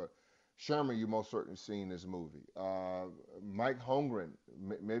McCarthy, but Sherman, you most certainly seen this movie. Mike Holmgren,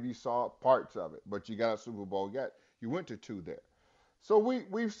 maybe you saw parts of it, but you got a Super Bowl. You went to 2 there. So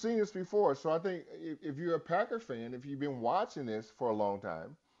we've seen this before. So I think if you're a Packer fan, if you've been watching this for a long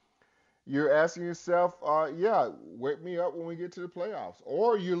time, you're asking yourself, wake me up when we get to the playoffs.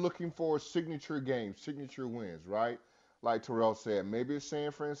 Or you're looking for signature games, signature wins, right? Like Terrell said, maybe it's San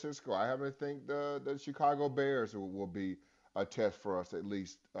Francisco. I happen to think the Chicago Bears will be a test for us at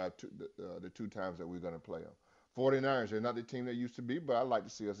least the 2 times that we're going to play them. 49ers, they're not the team they used to be, but I'd like to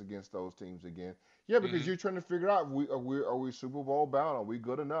see us against those teams again. Yeah, because you're trying to figure out, are we Super Bowl bound? Are we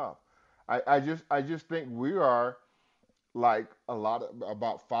good enough? I just think we are like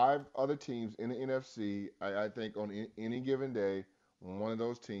about 5 other teams in the NFC. I think on any given day, one of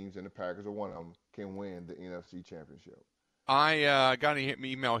those teams, and the Packers are one of them, can win the NFC Championship. I got an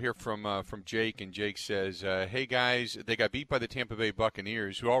email here from Jake, and Jake says, hey, guys, they got beat by the Tampa Bay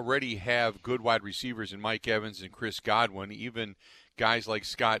Buccaneers, who already have good wide receivers in Mike Evans and Chris Godwin, even guys like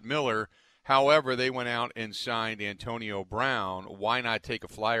Scott Miller. However, they went out and signed Antonio Brown. Why not take a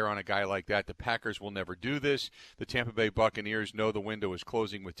flyer on a guy like that? The Packers will never do this. The Tampa Bay Buccaneers know the window is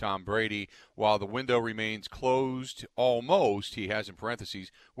closing with Tom Brady. While the window remains closed almost, he has in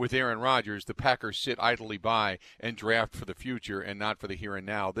parentheses, with Aaron Rodgers, the Packers sit idly by and draft for the future and not for the here and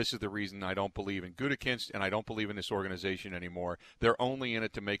now. This is the reason I don't believe in Gutekunst, and I don't believe in this organization anymore. They're only in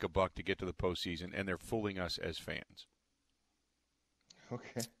it to make a buck to get to the postseason, and they're fooling us as fans.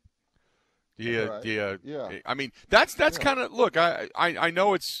 Okay. Yeah. I mean, that's kind of, look, I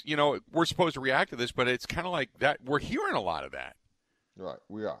know it's, we're supposed to react to this, but it's kind of like that. We're hearing a lot of that. Right,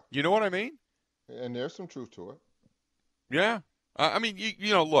 we are. You know what I mean? And there's some truth to it. Yeah. I mean,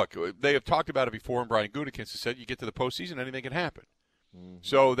 look, they have talked about it before, and Brian Gutekunst has said you get to the postseason, anything can happen. Mm-hmm.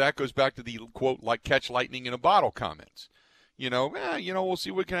 So that goes back to the, quote, like catch lightning in a bottle comments. We'll see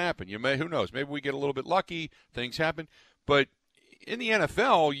what can happen. Who knows? Maybe we get a little bit lucky, things happen. But in the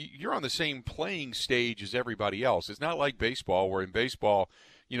NFL, you're on the same playing stage as everybody else. It's not like baseball, where in baseball,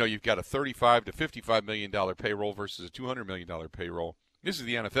 you've got a $35 to $55 million payroll versus a $200 million payroll. This is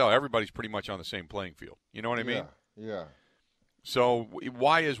the NFL. Everybody's pretty much on the same playing field. You know what I mean? Yeah. So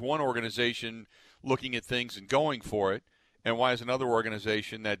why is one organization looking at things and going for it, and why is another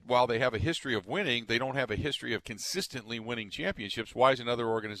organization that, while they have a history of winning, they don't have a history of consistently winning championships? Why is another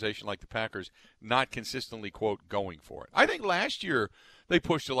organization like the Packers not consistently, quote, going for it? I think last year they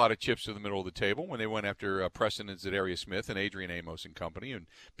pushed a lot of chips to the middle of the table when they went after Preston and Zadarius Smith and Adrian Amos and company and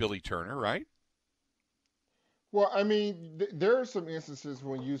Billy Turner, right? Well, I mean, there are some instances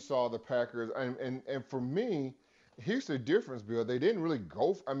when you saw the Packers, and for me, here's the difference, Bill. They didn't really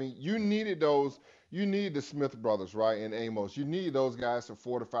go. You needed those. You need the Smith brothers, right, and Amos. You need those guys to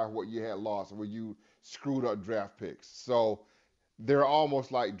fortify what you had lost, where you screwed up draft picks. So they're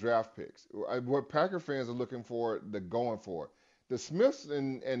almost like draft picks. What Packer fans are looking for, they're going for it. The Smiths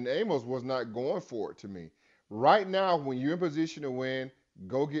and Amos was not going for it to me. Right now, when you're in position to win,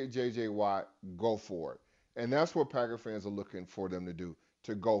 go get J.J. Watt, go for it. And that's what Packer fans are looking for them to do,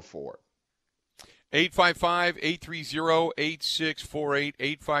 to go for it. 855-830-8648,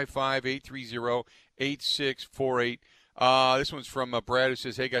 855-830-8648. This one's from Brad, who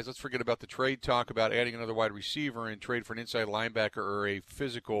says, hey, guys, let's forget about the trade talk about adding another wide receiver and trade for an inside linebacker or a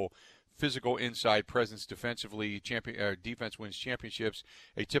physical inside presence defensively. Defense wins championships.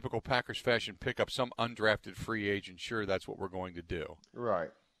 A typical Packers fashion, pick up some undrafted free agent. Sure, that's what we're going to do. Right.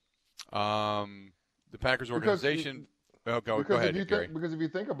 The Packers organization. Go ahead, Gary. Because if you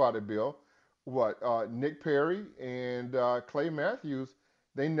think about it, Bill, Nick Perry and Clay Matthews,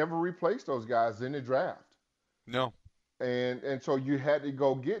 they never replaced those guys in the draft. No. And so you had to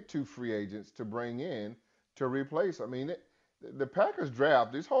go get 2 free agents to bring in to replace. I mean, the Packers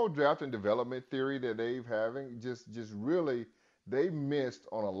draft, this whole draft and development theory that they've having, just really, they missed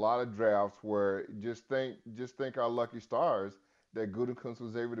on a lot of drafts where just think our lucky stars that Gutekunst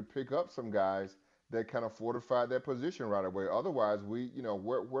was able to pick up some guys that kind of fortified that position right away. Otherwise,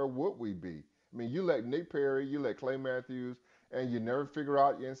 where would we be? I mean, you let Nick Perry, you let Clay Matthews, and you never figure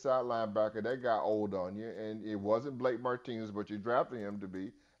out your inside linebacker. That got old on you, and it wasn't Blake Martinez, but you drafted him to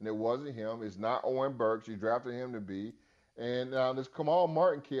be, and it wasn't him. It's not Owen Burks. You drafted him to be. And now this Kamal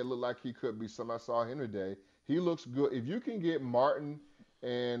Martin kid looked like he could be something. I saw him today. He looks good. If you can get Martin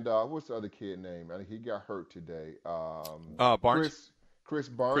and what's the other kid name? I think he got hurt today. Barnes. Chris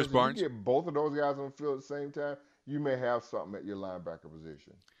Barnes. Chris Barnes. If you get both of those guys on the field at the same time, you may have something at your linebacker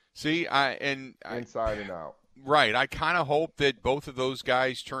position. See, inside and out. Right. I kind of hope that both of those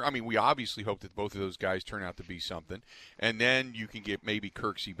guys we obviously hope that both of those guys turn out to be something. And then you can get maybe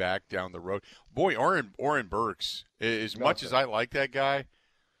Kirksey back down the road. Boy, Oren Burks, as much as I like that guy,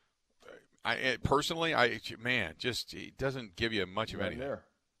 it doesn't give you much of anything.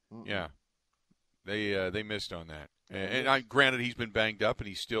 Yeah. They missed on that. And granted, he's been banged up and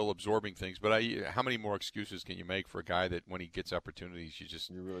he's still absorbing things. But how many more excuses can you make for a guy that when he gets opportunities, you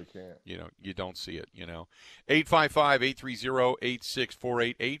really can't. You don't see it.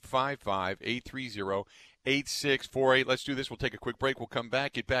 855-830-8648. 855-830-8648. Let's do this. We'll take a quick break. We'll come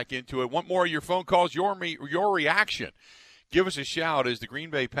back, get back into it. Want more of your phone calls, your reaction. Give us a shout as the Green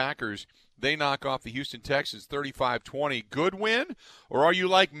Bay Packers, they knock off the Houston Texans 35-20. Good win? Or are you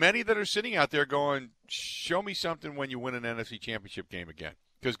like many that are sitting out there going, show me something when you win an NFC Championship game again?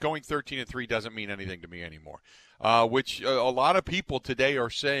 because going 13-3 doesn't mean anything to me anymore. Which a lot of people today are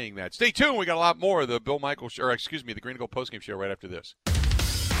saying that. Stay tuned. We got a lot more of the Bill Michaels, the Green and Gold postgame show right after this.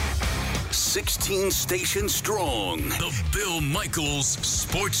 16 stations strong. The Bill Michaels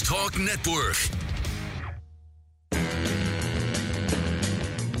Sports Talk Network.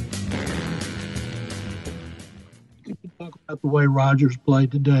 Talk about the way Rodgers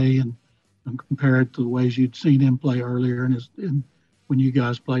played today and compare it to the ways you'd seen him play earlier and when you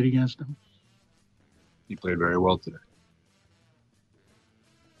guys played against him. He played very well today.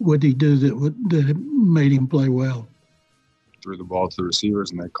 What did he do that made him play well? Threw the ball to the receivers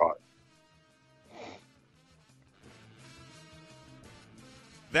and they caught it.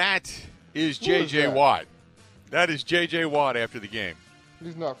 That is J.J. Watt. That is J.J. Watt after the game.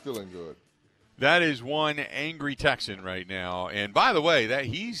 He's not feeling good. That is one angry Texan right now. And by the way, that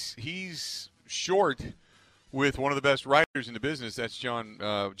he's short with one of the best writers in the business. That's John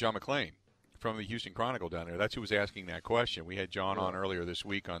McClain from the Houston Chronicle down there. That's who was asking that question. We had John on earlier this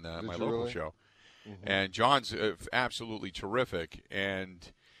week on my local show. Mm-hmm. And John's absolutely terrific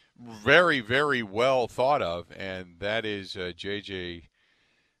and very, very well thought of. And that is J.J.,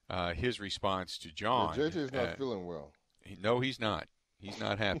 his response to John. Yeah, J.J.'s not feeling well. No, he's not. He's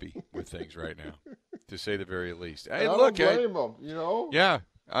not happy with things right now, to say the very least. Hey, I look, don't blame him, you know. Yeah,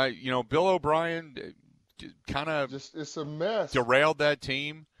 Bill O'Brien kind of it's a mess. Derailed that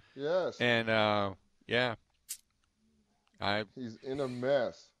team. Yes. And he's in a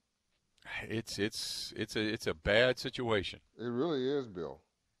mess. It's a bad situation. It really is, Bill.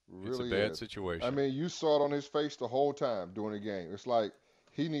 It's a bad situation. I mean, you saw it on his face the whole time during the game. It's like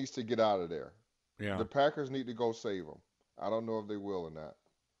he needs to get out of there. Yeah. The Packers need to go save him. I don't know if they will or not.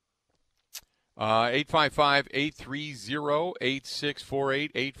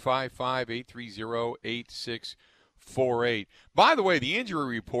 855-830-8648, 855-830-8648. By the way, the injury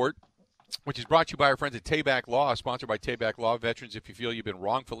report, which is brought to you by our friends at Tayback Law, sponsored by Tayback Law. Veterans, if you feel you've been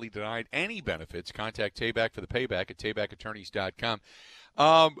wrongfully denied any benefits, contact Tayback for the payback at taybackattorneys.com.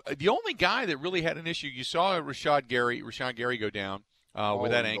 The only guy that really had an issue, you saw Rashawn Gary go down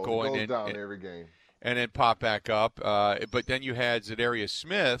with that ankle. He goes down every game. And then pop back up. But then you had Zadarius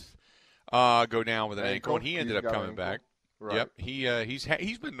Smith go down with an ankle, and he ended up coming back. Right. Yep,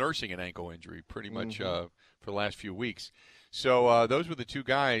 he's been nursing an ankle injury pretty much for the last few weeks. So those were the two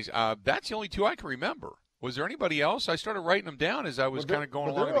guys. That's the only two I can remember. Was there anybody else? I started writing them down as I was kind of going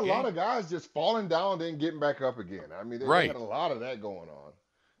along. There were a lot of guys just falling down and then getting back up again. I mean, they had a lot of that going on.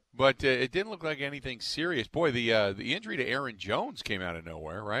 But it didn't look like anything serious. Boy, the injury to Aaron Jones came out of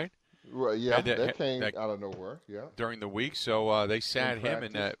nowhere, right? Well, yeah, that came out of nowhere. Yeah, during the week, so they sat him.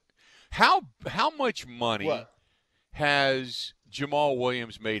 And how much money has Jamal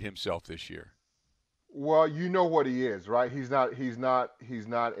Williams made himself this year? Well, you know what he is, right? He's not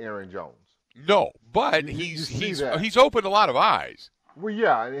Aaron Jones. No, but he's opened a lot of eyes. Well,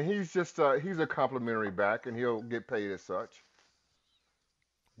 yeah, and he's just he's a complimentary back, and he'll get paid as such.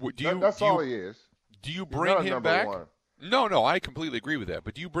 That's all he is. Do you bring him back? No, I completely agree with that.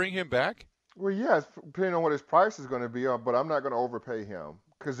 But do you bring him back? Well, yes, depending on what his price is going to be, but I'm not going to overpay him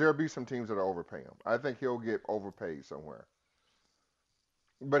because there'll be some teams that will overpay him. I think he'll get overpaid somewhere.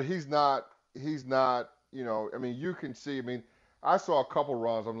 But he's not, you know, I mean, you can see, I mean, I saw a couple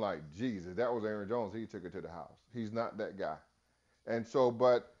runs. I'm like, Jesus, that was Aaron Jones. He took it to the house. He's not that guy. And so,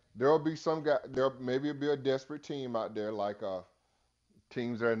 but there'll be some guy, maybe it'll be a desperate team out there, like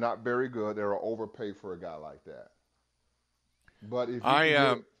teams that are not very good that will overpay for a guy like that. But if you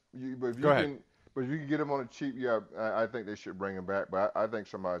can get him on a cheap, I think they should bring him back. But I think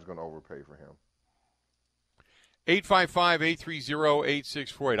somebody's going to overpay for him.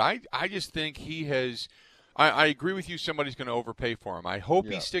 855-830-8648. I just think he has. I agree with you. Somebody's going to overpay for him. I hope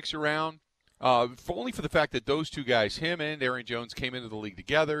he sticks around. Only for the fact that those two guys, him and Aaron Jones, came into the league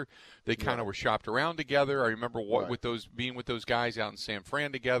together. They kind of were shopped around together. I remember with those guys out in San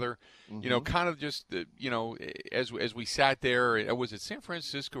Fran together. You know, kind of just as we sat there. Was it San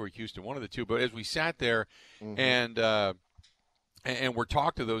Francisco or Houston? One of the two. But as we sat there and we're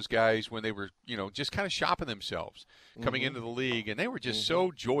talking to those guys when they were just kind of shopping themselves coming into the league, and they were just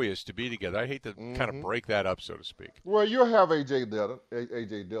so joyous to be together. I hate to kind of break that up, so to speak. Well, you'll have A.J.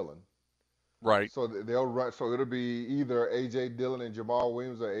 Dillon. Right. So they'll run. So it'll be either A.J. Dillon and Jamal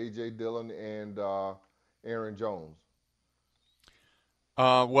Williams or A.J. Dillon and Aaron Jones.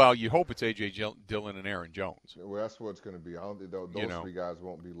 Well, you hope it's A.J. Dillon and Aaron Jones. Well, that's what it's going to be. Those three guys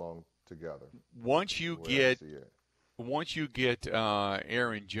won't be long together. Once you get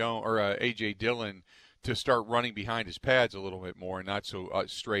Aaron Jones or A.J. Dillon to start running behind his pads a little bit more and not so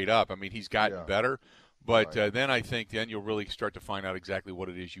straight up. I mean, he's gotten better. But then I think then you'll really start to find out exactly what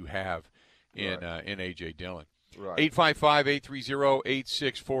it is you have in A.J. Dillon. Right.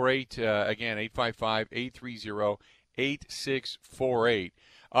 855-830-8648. Again, 855-830-8648.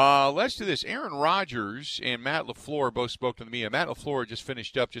 Let's do this. Aaron Rodgers and Matt LaFleur both spoke to the media. Matt LaFleur just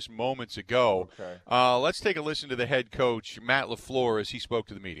finished up just moments ago. Okay. Let's take a listen to the head coach, Matt LaFleur, as he spoke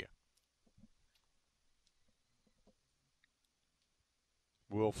to the media.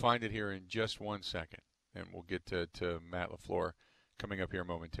 We'll find it here in just 1 second, and we'll get to Matt LaFleur coming up here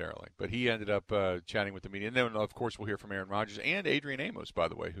momentarily. But he ended up chatting with the media. And then, of course, we'll hear from Aaron Rodgers and Adrian Amos, by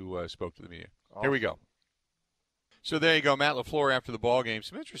the way, who spoke to the media. Awesome. Here we go. So there you go, Matt LaFleur after the ball game.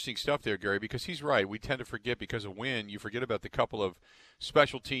 Some interesting stuff there, Gary, because he's right. We tend to forget because of win. You forget about the couple of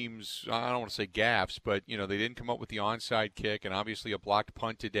special teams, I don't want to say gaffes, but, they didn't come up with the onside kick and obviously a blocked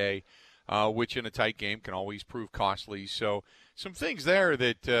punt today, which in a tight game can always prove costly. So some things there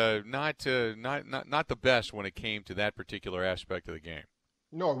that not the best when it came to that particular aspect of the game.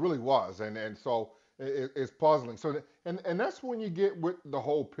 No, it really was, and so it's puzzling. So and that's when you get with the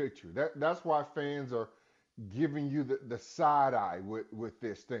whole picture. That's why fans are giving you the side eye with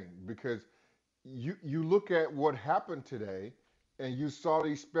this thing, because you look at what happened today, and you saw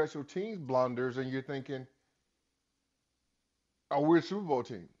these special teams blunders, and you're thinking, are we a Super Bowl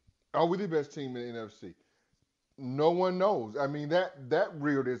team? Are we the best team in the NFC? No one knows. I mean, that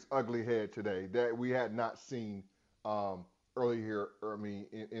reared its ugly head today that we had not seen early here,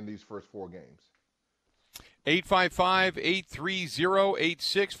 in these first four games.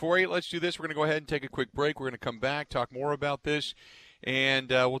 855-830-8648. Let's do this. We're going to go ahead and take a quick break. We're going to come back, talk more about this,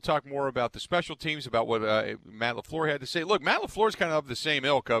 and we'll talk more about the special teams, about what Matt LaFleur had to say. Look, Matt LaFleur's kind of the same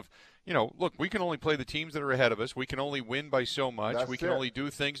ilk of, look, we can only play the teams that are ahead of us. We can only win by so much. We can only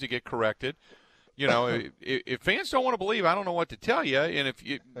do things to get corrected. If fans don't want to believe, I don't know what to tell you, and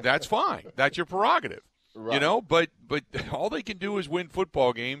that's fine. That's your prerogative. Right. But all they can do is win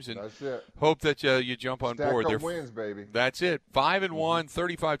football games and hope that you jump on board. Stack up wins, baby. That's it. 5-1,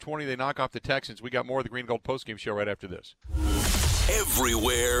 35-20. They knock off the Texans. We got more of the Green and Gold postgame show right after this.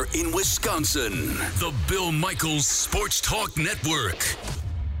 Everywhere in Wisconsin, the Bill Michaels Sports Talk Network.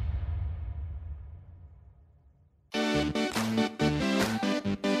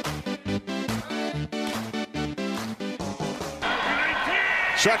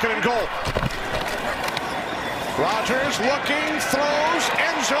 Second and goal. Rodgers looking, throws,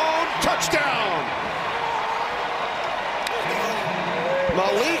 end zone, touchdown.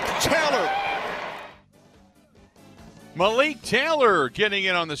 Malik Taylor getting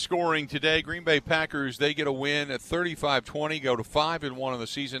in on the scoring today. Green Bay Packers, they get a win at 35-20, go to 5-1 on the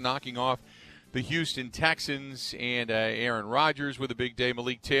season, knocking off the Houston Texans, and Aaron Rodgers with a big day.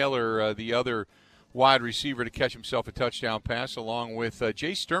 Malik Taylor, the other wide receiver, to catch himself a touchdown pass, along with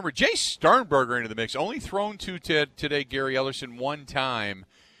Jay Sternberger. Jay Sternberger into the mix. Only thrown to today, Gary Ellerson, one time.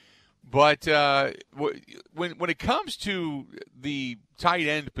 But when it comes to the tight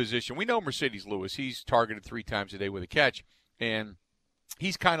end position, we know Mercedes Lewis. He's targeted 3 times a day with a catch, and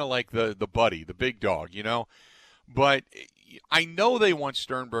he's kind of like the buddy, the big dog, But I know they want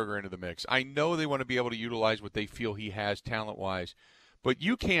Sternberger into the mix. I know they want to be able to utilize what they feel he has talent-wise. But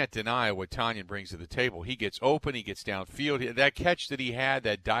you can't deny what Tonyan brings to the table. He gets open. He gets downfield. That catch that he had,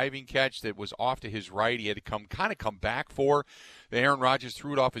 that diving catch that was off to his right, he had to come back for. Aaron Rodgers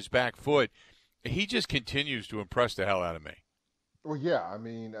threw it off his back foot. He just continues to impress the hell out of me. Well, yeah.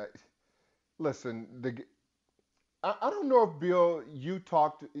 Listen, I don't know if, Bill,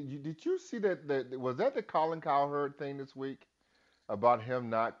 did you see that was that the Colin Cowherd thing this week about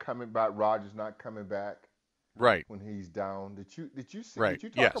him about Rodgers not coming back? Right. When he's down. Did you see? Right.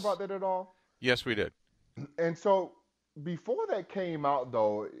 Did you talk about that at all? Yes, we did. And so before that came out,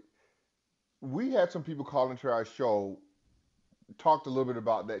 though, we had some people calling to our show, talked a little bit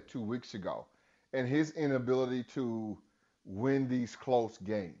about that 2 weeks ago, and his inability to win these close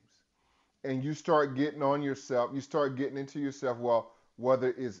games. And you start getting on yourself, you start getting into yourself, well,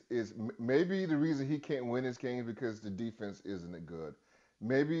 whether is maybe the reason he can't win his games because the defense isn't good.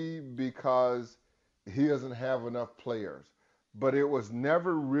 Maybe because he doesn't have enough players. But it was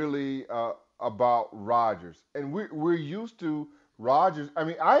never really about Rodgers. And we're used to Rodgers.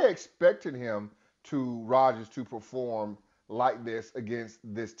 I expected Rodgers to perform like this against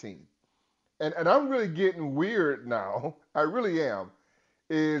this team. And I'm really getting weird now. I really am.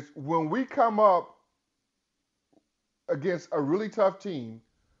 Is when we come up against a really tough team,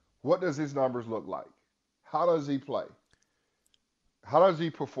 what does his numbers look like? How does he play? How does he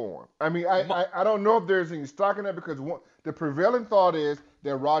perform? I don't know if there's any stock in that, because the prevailing thought is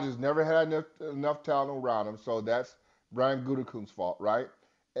that Rodgers never had enough talent around him, so that's Brian Gutekunst's fault, right?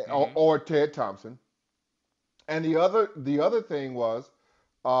 Mm-hmm. Or Ted Thompson. And the other thing was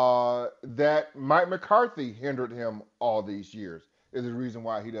that Mike McCarthy hindered him all these years is the reason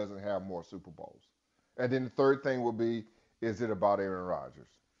why he doesn't have more Super Bowls. And then the third thing will be, is it about Aaron Rodgers?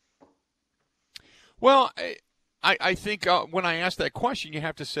 Well, I think when I ask that question, you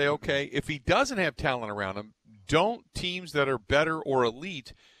have to say, okay, if he doesn't have talent around him, don't teams that are better or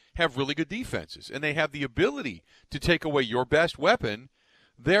elite have really good defenses? And they have the ability to take away your best weapon.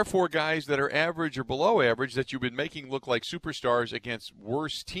 Therefore, guys that are average or below average that you've been making look like superstars against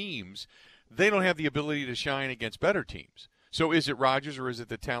worse teams, they don't have the ability to shine against better teams. So is it Rodgers or is it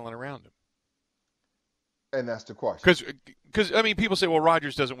the talent around him? And that's the question. Because I mean, people say, well,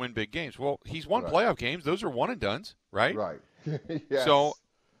 Rodgers doesn't win big games. Well, he's won Right. playoff games. Those are one-and-dones, right? Right. Yes. So,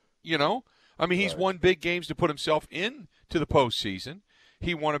 I mean, he's won big games to put himself into the postseason.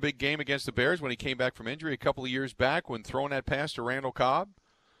 He won a big game against the Bears when he came back from injury a couple of years back when throwing that pass to Randall Cobb.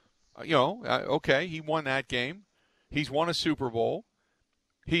 Okay, he won that game. He's won a Super Bowl.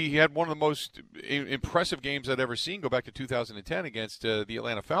 He had one of the most impressive games I'd ever seen go back to 2010 against the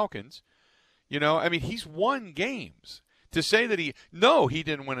Atlanta Falcons. I mean, he's won games. To say that he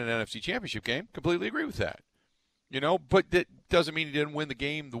didn't win an NFC Championship game, completely agree with that. But that doesn't mean he didn't win the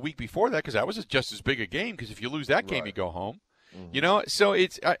game the week before that, because that was just as big a game, because if you lose that game, you go home. Mm-hmm. So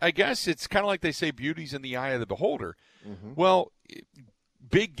I guess it's kind of like they say beauty's in the eye of the beholder. Mm-hmm. Well,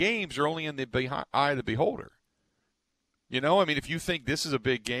 big games are only in the eye of the beholder. I mean, if you think this is a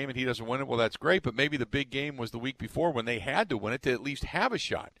big game and he doesn't win it, well, that's great, but maybe the big game was the week before when they had to win it to at least have a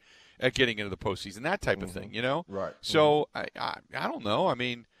shot at getting into the postseason, that type of thing, Right. So I don't know. I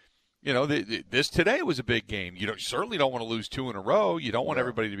mean, this today was a big game. You certainly don't want to lose 2 in a row. You don't want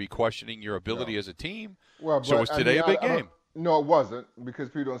everybody to be questioning your ability as a team. Well, so was today a big game? No, it wasn't, because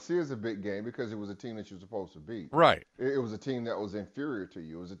people don't see it as a big game because it was a team that you're supposed to beat. Right. It was a team that was inferior to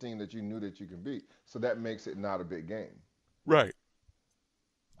you. It was a team that you knew that you can beat. So that makes it not a big game. Right.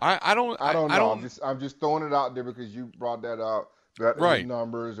 I don't know. I'm just throwing it out there because you brought that out. His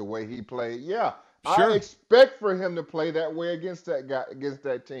numbers, the way he played. Yeah. Sure. I expect for him to play that way against that guy, against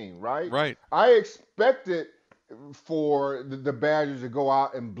that team, right? Right. I expected for the Badgers to go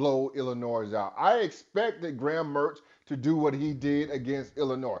out and blow Illinois out. I expected Graham Mertz to do what he did against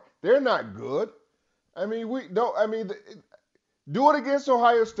Illinois. They're not good. I mean, do it against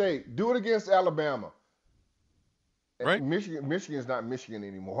Ohio State. Do it against Alabama. Right. Michigan's not Michigan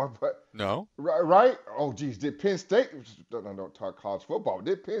anymore, but no. Right? Oh, geez, did Penn State? Don't talk college football.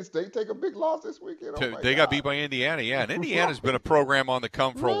 Did Penn State take a big loss this weekend? They got beat by Indiana, yeah. And Indiana's been a program on the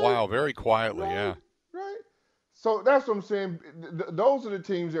come for a while, very quietly, yeah. Right. So that's what I'm saying. Those are the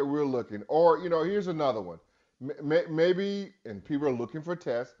teams that we're looking. Or here's another one. Maybe, and people are looking for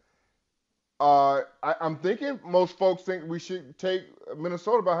tests. I'm thinking most folks think we should take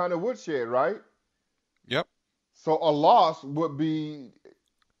Minnesota behind the woodshed, right? Yep. So a loss would be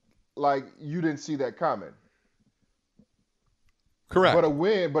like you didn't see that coming. Correct. But a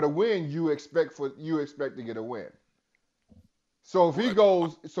win you expect to get a win. So if he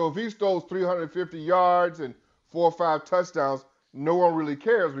throws 350 yards and 4 or 5 touchdowns, no one really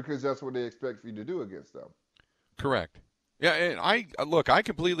cares because that's what they expect for you to do against them. Correct. Yeah, and I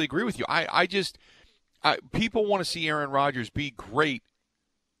completely agree with you. People want to see Aaron Rodgers be great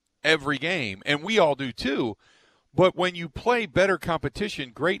every game, and we all do too. But when you play better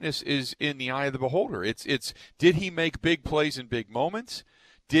competition, greatness is in the eye of the beholder. It's did he make big plays in big moments?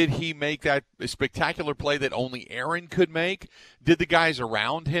 Did he make that spectacular play that only Aaron could make? Did the guys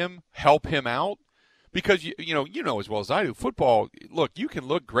around him help him out? Because, you know as well as I do, football, look, you can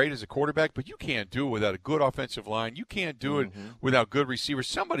look great as a quarterback, but you can't do it without a good offensive line. You can't do it without good receivers.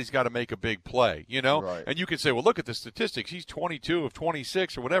 Somebody's got to make a big play, Right. And you can say, well, look at the statistics. He's 22 of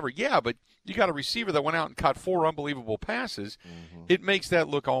 26 or whatever. Yeah, but you got a receiver that went out and caught 4 unbelievable passes. It makes that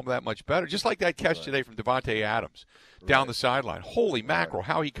look all that much better. Just like that catch today from Devontae Adams down the sideline. Holy mackerel,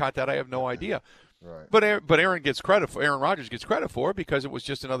 how he caught that, I have no idea. Right. But Aaron Rodgers gets credit for it because it was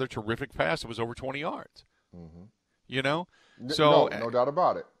just another terrific pass. It was over 20 yards. So no doubt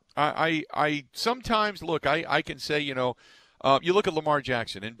about it. I sometimes look. I can say you look at Lamar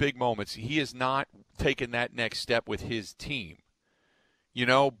Jackson in big moments. He has not taken that next step with his team.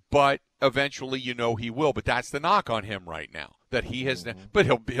 But eventually he will. But that's the knock on him right now that he has. But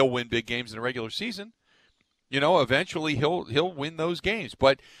he'll win big games in the regular season. Eventually he'll win those games.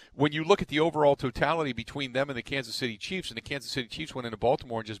 But when you look at the overall totality between them and the Kansas City Chiefs, and the Kansas City Chiefs went into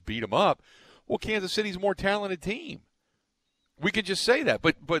Baltimore and just beat them up, well, Kansas City's a more talented team. We can just say that.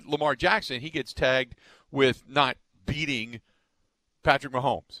 But Lamar Jackson, he gets tagged with not beating Patrick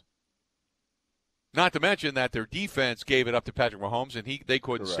Mahomes. Not to mention that their defense gave it up to Patrick Mahomes, and they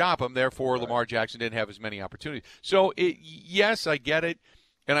couldn't Correct. stop him. Therefore, Lamar Jackson didn't have as many opportunities. So, yes, I get it,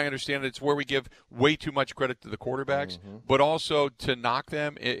 and I understand it's where we give way too much credit to the quarterbacks, but also to knock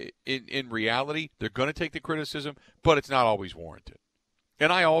them. In reality, they're going to take the criticism, but it's not always warranted.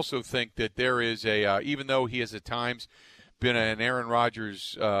 And I also think that there is even though he has at times been an Aaron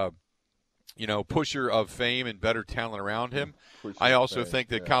Rodgers pusher of fame and better talent around him, I also think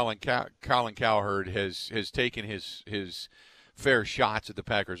that Colin Cowherd has taken his fair shots at the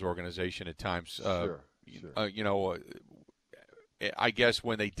Packers organization at times. I guess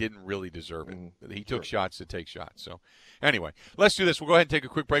when they didn't really deserve it. He took shots to take shots. So, anyway, let's do this. We'll go ahead and take a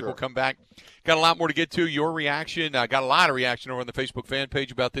quick break. We'll come back. Got a lot more to get to. Your reaction. Got a lot of reaction over on the Facebook fan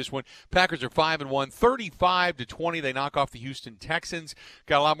page about this one. Packers are 5-1, 35-20. They knock off the Houston Texans.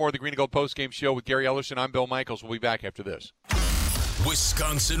 Got a lot more of the Green and Gold postgame show with Gary Ellerson. I'm Bill Michaels. We'll be back after this.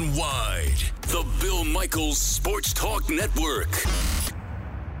 Wisconsin-wide, the Bill Michaels Sports Talk Network.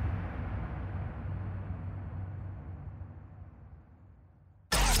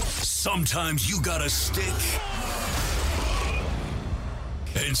 Sometimes you gotta stick,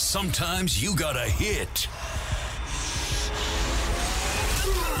 and sometimes you gotta hit.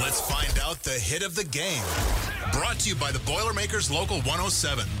 Let's find out the hit of the game. Brought to you by the Boilermakers Local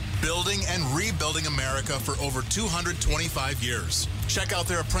 107. Building and rebuilding America for over 225 years. Check out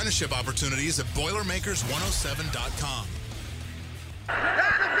their apprenticeship opportunities at BoilerMakers107.com.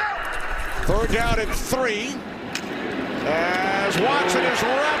 Third down and 3. As Watson is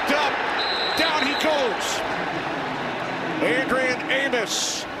wrapped up, down he goes. Adrian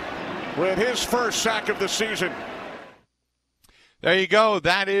Amos with his first sack of the season. There you go.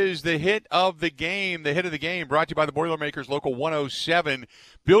 That is the hit of the game. The hit of the game brought to you by the Boilermakers Local 107.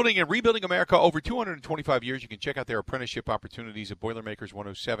 Building and rebuilding America over 225 years. You can check out their apprenticeship opportunities at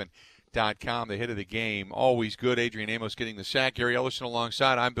Boilermakers107.com. The hit of the game, always good. Adrian Amos getting the sack. Gary Ellerson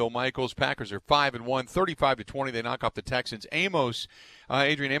alongside. I'm Bill Michaels. Packers are 5-1, 35-20. They knock off the Texans.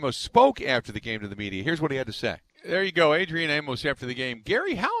 Adrian Amos spoke after the game to the media. Here's what he had to say. There you go, Adrian Amos after the game.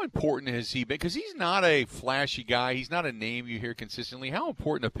 Gary, how important has he been? Because he's not a flashy guy. He's not a name you hear consistently. How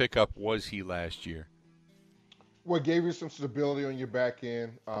important a pickup was he last year? Well, it gave you some stability on your back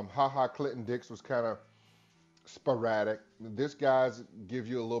end. Clinton Dix was kind of sporadic. This guy's give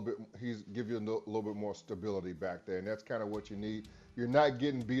you a little bit. He's give you a little bit more stability back there, and that's kind of what you need. You're not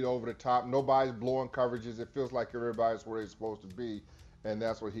getting beat over the top. Nobody's blowing coverages. It feels like everybody's where they're supposed to be, and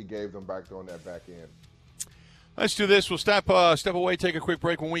that's what he gave them back there on that back end. Let's do this. We'll step away, take a quick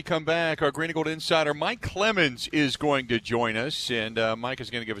break. When we come back, our Green and Gold insider, Mike Clemens, is going to join us, and Mike is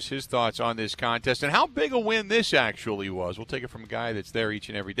going to give us his thoughts on this contest and how big a win this actually was. We'll take it from a guy that's there each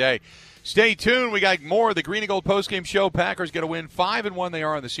and every day. Stay tuned. We got more of the Green and Gold postgame show. Packers get a win. 5-1 they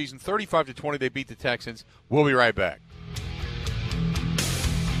are on the season. 35-20 they beat the Texans. We'll be right back.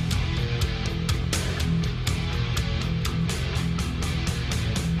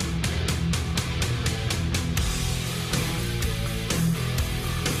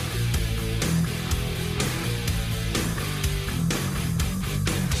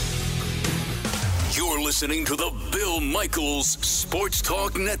 You're listening to the Bill Michaels Sports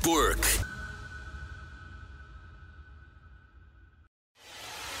Talk Network.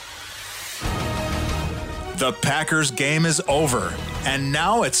 The Packers game is over, and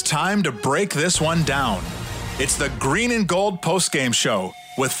now it's time to break this one down. It's the Green and Gold postgame show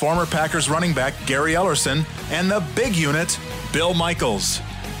with former Packers running back Gary Ellerson and the big unit, Bill Michaels.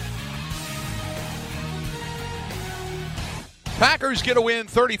 Packers get a win,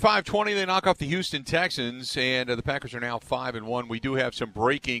 35-20. They knock off the Houston Texans, and the Packers are now 5-1. We do have some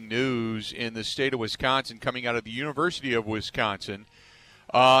breaking news in the state of Wisconsin coming out of the University of Wisconsin.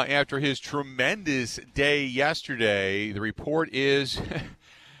 After his tremendous day yesterday, the report is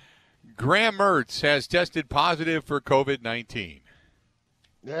Graham Mertz has tested positive for COVID-19.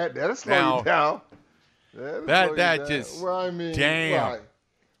 That'll slow you down. That just, well, I mean, damn. Right.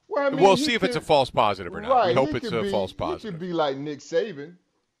 Well, I mean, we'll see if it's a false positive or not. Right, we hope it's a false positive. He could be like Nick Saban.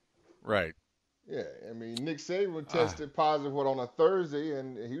 Right. Yeah, I mean, Nick Saban tested positive on a Thursday,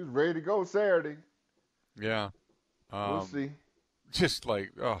 and he was ready to go Saturday. Yeah. We'll see. Just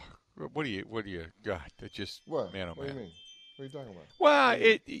like, what do you, God, that just, what? Man, oh, what man. do you mean? What are you talking about? Well,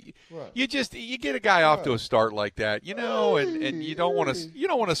 you get a guy off to a start like that, and you don't want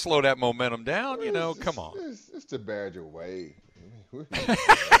to slow that momentum down, come on. It's the Badger way.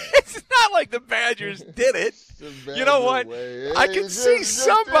 It's not like the Badgers did it. You know what? I can see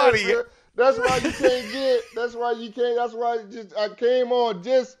somebody. That's why you can't get. That's why you can't. That's why I came on.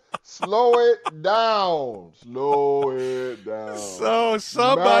 Just slow it down. Slow it down. So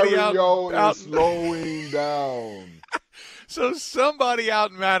somebody Mario out is slowing down. So somebody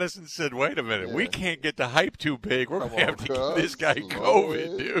out in Madison said, "Wait a minute, we can't get the hype too big. We're going to have to give this guy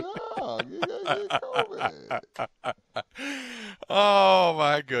COVID, dude." Oh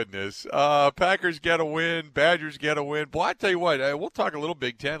my goodness! Packers get a win. Badgers get a win. Boy, I tell you what, we'll talk a little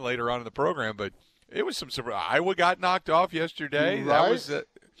Big Ten later on in the program, but it was some surprise. Iowa got knocked off yesterday. Right. That was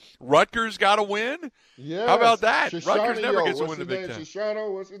Rutgers got a win. Yeah. How about that? Shoshana, Rutgers never gets a what's win in the his Big name? Ten.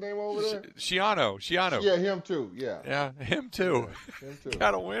 Shoshano, what's his name over there? Shiano. Yeah, him too. Yeah. Yeah, him too. Yeah, him too.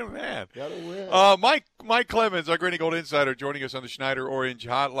 Got to win, man. Got to win. Mike Clemens, our Green and Gold Insider, joining us on the Schneider Orange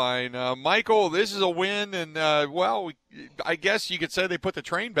Hotline. Michael, this is a win, and I guess you could say they put the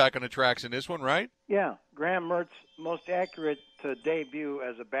train back on the tracks in this one, right? Yeah, Graham Mertz, most accurate to debut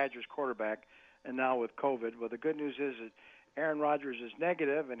as a Badgers quarterback, and now with COVID. Well, the good news is that Aaron Rodgers is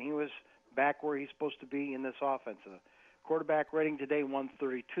negative, and he was back where he's supposed to be in this offense. Quarterback rating today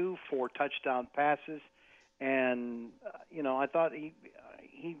 132, 4 touchdown passes, and I thought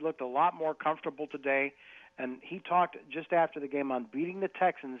he looked a lot more comfortable today. And he talked just after the game on beating the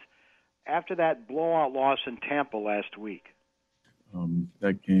Texans after that blowout loss in Tampa last week.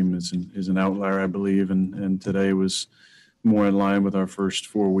 That game is an outlier, I believe, and today was more in line with our first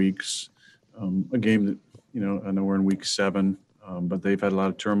 4 weeks. A game that, I know we're in week 7, but they've had a lot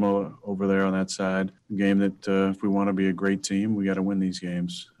of turmoil over there on that side. A game that if we want to be a great team, we got to win these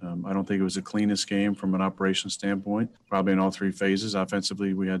games. I don't think it was the cleanest game from an operations standpoint, probably in all 3 phases.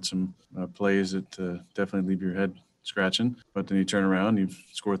 Offensively, we had some plays that definitely leave your head scratching, but then you turn around, you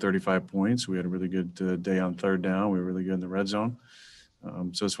score 35 points. We had a really good day on third down. We were really good in the red zone.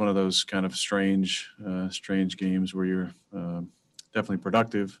 So it's one of those kind of strange games where you're definitely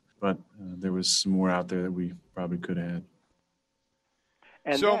productive, but there was some more out there that we probably could have had.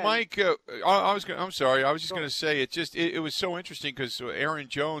 And so, Mike, I'm sorry. I was just going to say it was so interesting because Aaron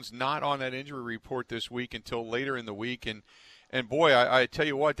Jones not on that injury report this week until later in the week, and boy, I tell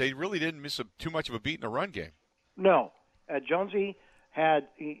you what, they really didn't miss too much of a beat in the run game. No, Jonesy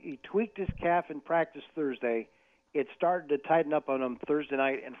he tweaked his calf in practice Thursday. It started to tighten up on him Thursday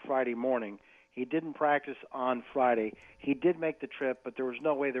night and Friday morning. He didn't practice on Friday. He did make the trip, but there was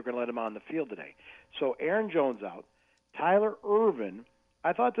no way they were going to let him on the field today. So Aaron Jones out. Tyler Ervin.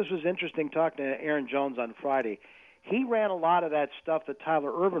 I thought this was interesting talking to Aaron Jones on Friday. He ran a lot of that stuff that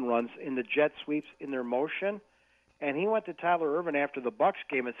Tyler Ervin runs in the jet sweeps in their motion, and he went to Tyler Ervin after the Bucs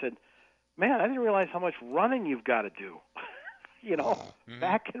game and said, "Man, I didn't realize how much running you've got to do."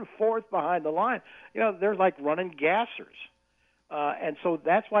 Back and forth behind the line. They're like running gassers. And so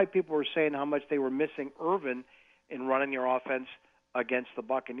that's why people were saying how much they were missing Ervin in running their offense against the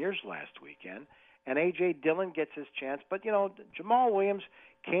Buccaneers last weekend. And A.J. Dillon gets his chance. But, Jamal Williams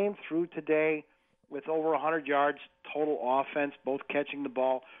came through today with over 100 yards total offense, both catching the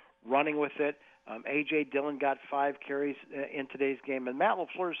ball, running with it. A.J. Dillon got 5 carries in today's game. And Matt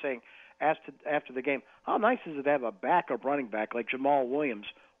LaFleur saying, after the game, how nice is it to have a backup running back like Jamal Williams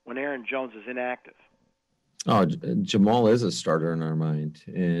when Aaron Jones is inactive? Oh, Jamal is a starter in our mind,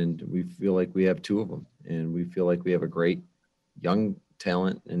 and we feel like we have 2 of them, and we feel like we have a great young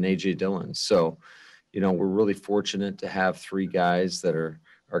talent in A.J. Dillon. So, we're really fortunate to have 3 guys that are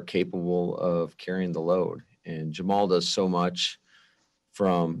capable of carrying the load, and Jamal does so much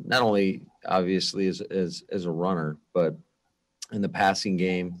from not only obviously as a runner, but in the passing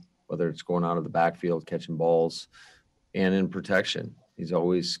game, whether it's going out of the backfield, catching balls, and in protection. He's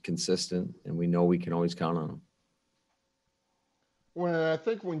always consistent, and we know we can always count on him. Well, I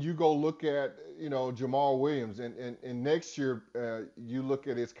think when you go look at, Jamal Williams, and next year you look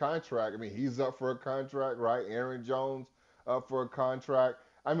at his contract, he's up for a contract, right? Aaron Jones up for a contract.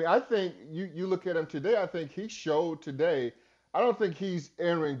 I think you look at him today, I think he showed today. I don't think he's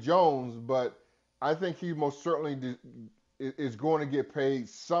Aaron Jones, but I think he most certainly is going to get paid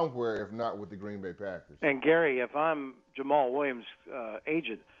somewhere, if not with the Green Bay Packers. And Gary, if I'm Jamal Williams'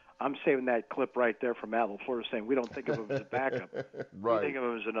 agent, I'm saving that clip right there from Matt LaFleur saying we don't think of him as a backup. Right. We think of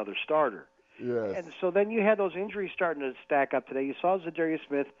him as another starter. Yes. And so then you had those injuries starting to stack up today. You saw Zadarius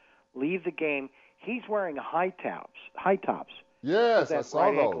Smith leave the game. He's wearing high tops. Yes, that I saw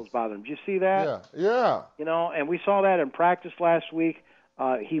right those. ankle's bothering him. Did you see that? Yeah. And we saw that in practice last week.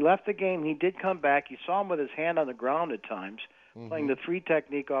 He left the game. He did come back. You saw him with his hand on the ground at times, playing the 3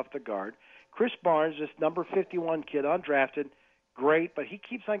 technique off the guard. Chris Barnes, this number 51 kid, undrafted, great, but he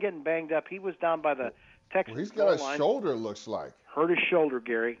keeps on getting banged up. He was down by the Texas He's got goal a line. shoulder, looks like. Hurt his shoulder,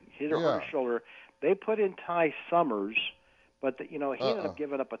 Gary. Hurt his shoulder. They put in Ty Summers But he ended up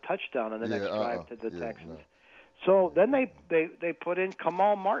giving up a touchdown on the next drive to the Texans. So then they put in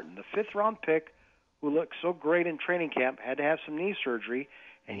Kamal Martin, the 5th-round pick, who looked so great in training camp, had to have some knee surgery,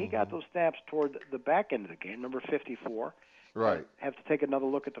 and he got those snaps toward the back end of the game, number 54. Right. Have to take another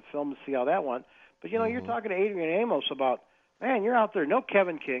look at the film to see how that went. But, you're talking to Adrian Amos about, man, you're out there, no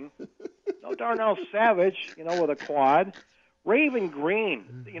Kevin King, no Darnell Savage, with a quad. Raven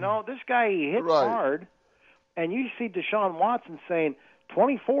Green, this guy, he hits hard. And you see Deshaun Watson saying,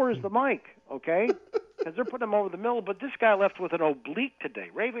 24 is the mic, okay? Because they're putting him over the middle. But this guy left with an oblique today.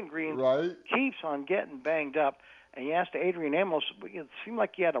 Raven Green keeps on getting banged up. And you asked Adrian Amos, it seemed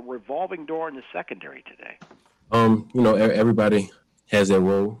like he had a revolving door in the secondary today. Everybody has their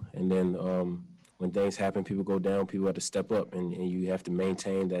role. And then when things happen, people go down, people have to step up. And you have to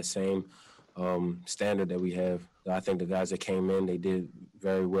maintain that same standard that we have. I think the guys that came in, they did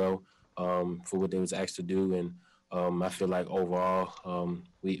very well for what they was asked to do. And I feel like overall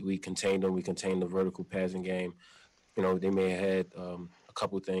we contained them. We contained the vertical passing game. They may have had a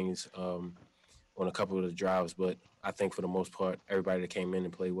couple things on a couple of the drives, but I think for the most part, everybody that came in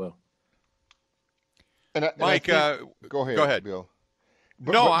and played well. Mike, go ahead, Bill.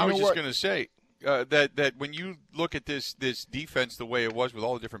 I was just going to say that when you look at this defense the way it was with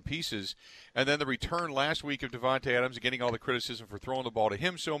all the different pieces, and then the return last week of Davante Adams getting all the criticism for throwing the ball to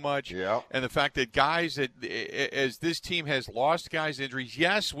him so much, and the fact that guys as this team has lost guys to injuries,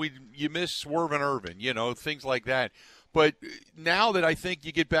 yes, you miss Swerve and Irvin, things like that. But now that I think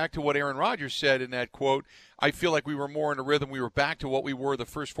you get back to what Aaron Rodgers said in that quote, I feel like we were more in a rhythm. We were back to what we were the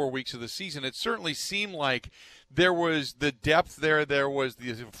first 4 weeks of the season. It certainly seemed like there was the depth there. There was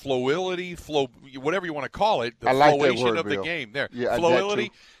the flowility, whatever you want to call it, the flowation of the game there. Yeah,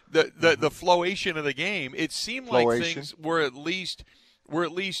 flowility, the flowation of the game. It seemed like things were at least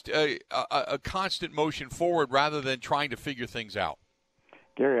a constant motion forward rather than trying to figure things out.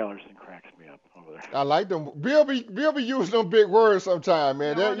 Gary Ellerson cracks me up over there. I like them. Bill be using them big words sometime,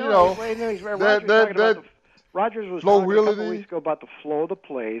 man. Rogers was talking a couple weeks ago about the flow of the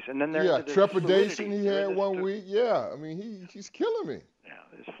plays, and then there's trepidation he had 1 week. Yeah, I mean he's killing me. Yeah,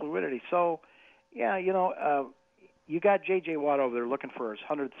 there's fluidity. So, you got J.J. Watt over there looking for his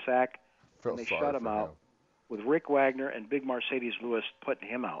 100th sack, and they shut him out with Rick Wagner and Big Mercedes Lewis putting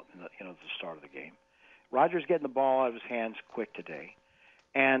him out at the start of the game. Rogers getting the ball out of his hands quick today.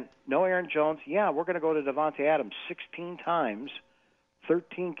 And no Aaron Jones. Yeah, we're going to go to Davante Adams 16 times,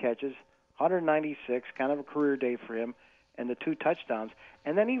 13 catches, 196, kind of a career day for him, and the 2 touchdowns.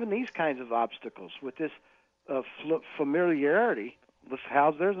 And then even these kinds of obstacles with this familiarity.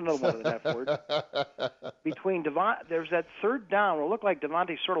 There's another one of the F word. Between there's that third down where it looked like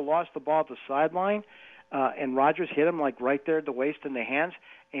Davante sort of lost the ball at the sideline, and Rodgers hit him like right there at the waist in the hands.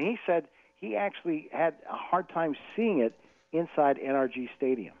 And he said he actually had a hard time seeing it inside NRG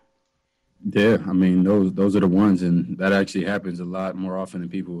Stadium. Yeah, I mean those are the ones, and that actually happens a lot more often than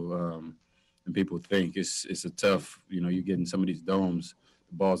people think. It's a tough, you get in some of these domes,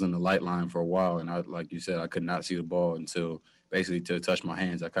 the ball's in the light line for a while, and like you said, I could not see the ball until it touched my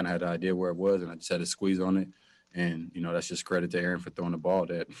hands. I kind of had an idea where it was, and I just had to squeeze on it, and that's just credit to Aaron for throwing the ball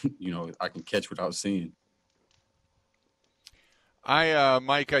that I can catch without seeing.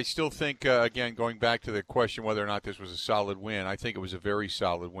 Mike, I still think, again, going back to the question whether or not this was a solid win, I think it was a very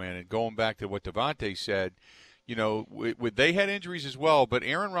solid win. And going back to what Davante said, they had injuries as well, but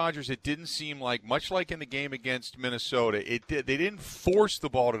Aaron Rodgers, it didn't seem like, much like in the game against Minnesota, they didn't force the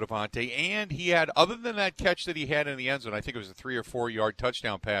ball to Davante, and he had, other than that catch that he had in the end zone, I think it was a 3 or 4 yard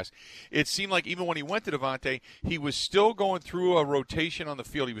touchdown pass, it seemed like even when he went to Davante, he was still going through a rotation on the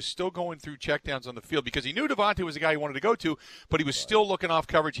field. He was still going through checkdowns on the field because he knew Davante was the guy he wanted to go to, but he was still looking off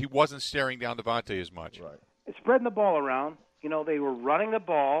coverage. He wasn't staring down Davante as much. Right. It's spreading the ball around. They were running the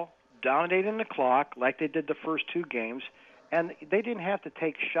ball, dominating the clock like they did the first 2 games, and they didn't have to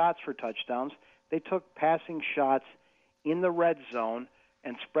take shots for touchdowns. They took passing shots in the red zone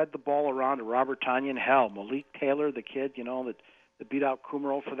and spread the ball around to Robert Tonyan. Hell, Malik Taylor, the kid, that beat out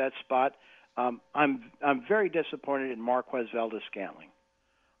Kumaro for that spot. I'm very disappointed in Marquez Valdes-Scantling.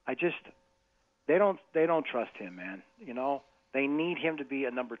 They don't trust him, man. They need him to be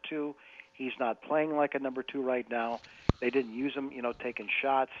a number 2. He's not playing like a number 2 right now. They didn't use him, taking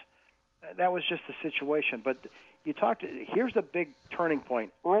shots. That was just the situation. But here's the big turning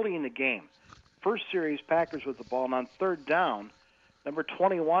point early in the game. First series, Packers with the ball, and on third down, number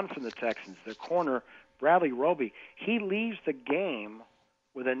 21 from the Texans, their corner, Bradley Roby, he leaves the game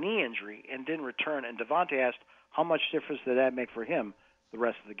with a knee injury and didn't return. And Davante asked, how much difference did that make for him the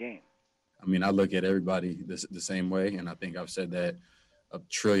rest of the game? I mean, I look at everybody the same way, and I think I've said that a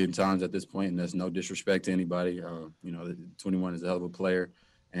trillion times at this point, and that's no disrespect to anybody. 21 is a hell of a player,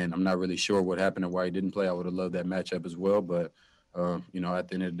 and I'm not really sure what happened and why he didn't play. I would have loved that matchup as well, but at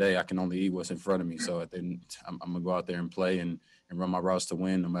the end of the day, I can only eat what's in front of me. So I'm gonna go out there and play and run my routes to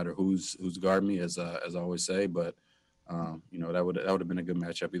win, no matter who's guarding me, as I always say. But that would have been a good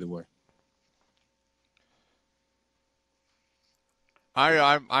matchup either way.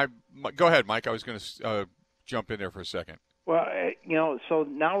 I go ahead, Mike. I was going to jump in there for a second. Well, so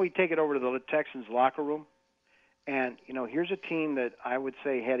now we take it over to the Texans locker room, and here's a team that I would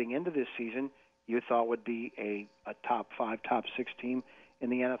say heading into this season you thought would be a top 5, top 6 team in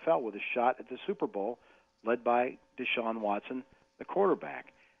the NFL with a shot at the Super Bowl, led by Deshaun Watson, the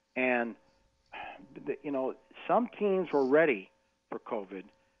quarterback. And some teams were ready for COVID.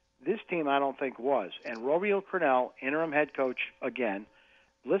 This team, I don't think, was. And Romeo Crennel, interim head coach again,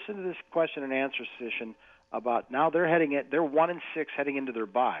 listen to this question and answer session about now they're 1-6 heading into their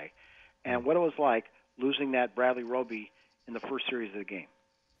bye, and what it was like losing that Bradley Roby in the first series of the game.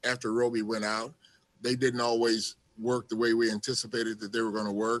 After Roby went out, they didn't always work the way we anticipated that they were going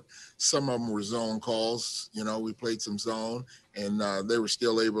to work. Some of them were zone calls. We played some zone, and they were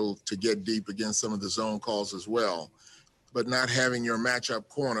still able to get deep against some of the zone calls as well. But not having your matchup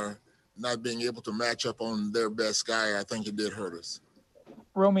corner, not being able to match up on their best guy, I think it did hurt us.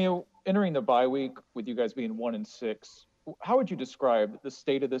 Romeo, entering the bye week with you guys being 1-6, how would you describe the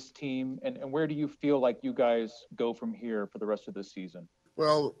state of this team, and where do you feel like you guys go from here for the rest of the season?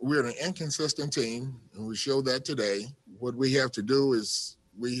 Well, we're an inconsistent team, and we showed that today. What we have to do is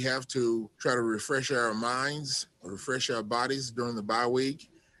we have to try to refresh our minds, refresh our bodies during the bye week,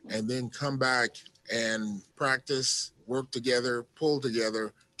 and then come back and practice, work together, pull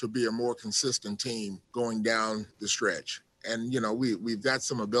together to be a more consistent team going down the stretch. And, we've got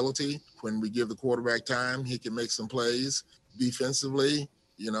some ability. When we give the quarterback time, he can make some plays. Defensively,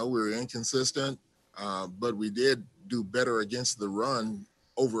 we're inconsistent, but we did do better against the run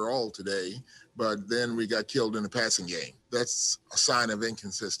overall today, but then we got killed in the passing game. That's a sign of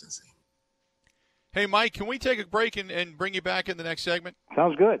inconsistency. Hey, Mike, can we take a break and bring you back in the next segment?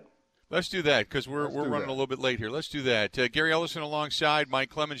 Sounds good. Let's do that because we're running a little bit late here. Let's do that. Gary Ellison alongside Mike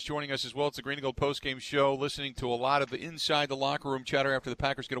Clemens joining us as well. It's the Green and Gold postgame show, listening to a lot of the inside the locker room chatter after the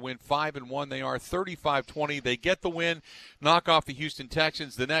Packers get a win 5-1. They are 35-20. They get the win, knock off the Houston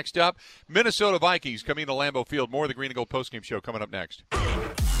Texans. The next up, Minnesota Vikings coming to Lambeau Field. More of the Green and Gold postgame show coming up next.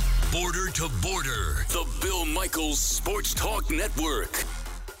 Border to Border, the Bill Michaels Sports Talk Network.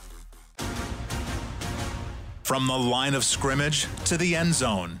 From the line of scrimmage to the end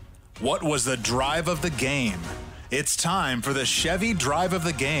zone, what was the drive of the game? It's time for the Chevy Drive of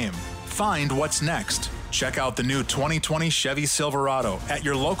the Game. Find what's next. Check out the new 2020 Chevy Silverado at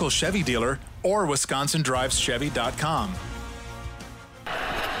your local Chevy dealer or WisconsinDrivesChevy.com.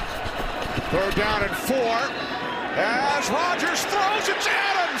 3rd down and 4. As Rodgers throws, it's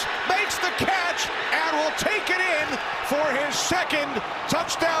Adams, makes the catch, and will take it in for his second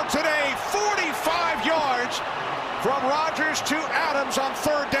touchdown today. 45 yards from Rodgers to Adams on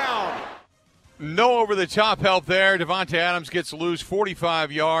 3rd down. No over-the-top help there. Davante Adams gets loose,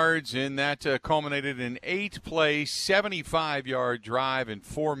 45 yards, and that culminated in an 8-play, 75-yard drive in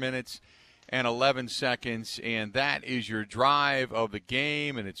 4 minutes and 11 seconds. And that is your drive of the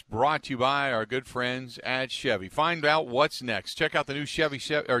game, and it's brought to you by our good friends at Chevy. Find out what's next. Check out the new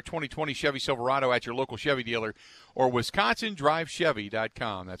 2020 Chevy Silverado at your local Chevy dealer or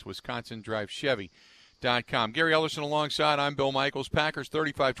WisconsinDriveChevy.com. That's WisconsinDriveChevy.com. Gary Ellison alongside. I'm Bill Michaels. Packers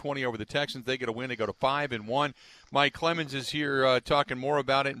 35-20 over the Texans. They get a win. They go to 5-1. Mike Clemens is here talking more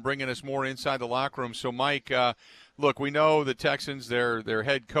about it and bringing us more inside the locker room. So, Mike, look, we know the Texans, their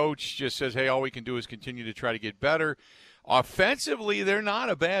head coach just says, hey, all we can do is continue to try to get better. Offensively, they're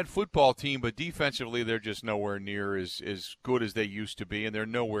not a bad football team, but defensively, they're just nowhere near as good as they used to be, and they're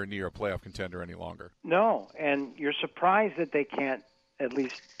nowhere near a playoff contender any longer. No, and you're surprised that they can't at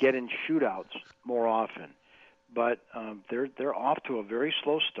least get in shootouts more often. But they're off to a very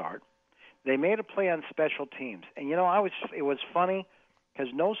slow start. They made a play on special teams. And, it was funny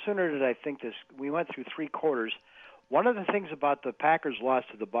because no sooner did I think this, we went through 3 quarters. One of the things about the Packers' loss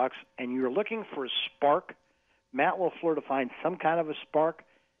to the Bucs, and you're looking for a spark, Matt LaFleur to find some kind of a spark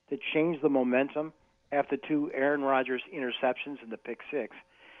to change the momentum after 2 Aaron Rodgers interceptions and the pick 6.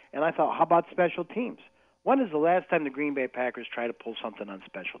 And I thought, how about special teams? When is the last time the Green Bay Packers try to pull something on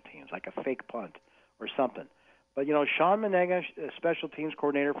special teams, like a fake punt or something? But, Sean Manega, special teams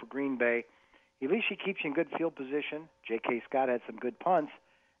coordinator for Green Bay, at least he keeps you in good field position. J.K. Scott had some good punts.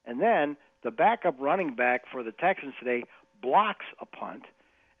 And then the backup running back for the Texans today blocks a punt.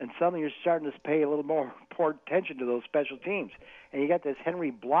 and suddenly you're starting to pay a little more attention to those special teams. And you got this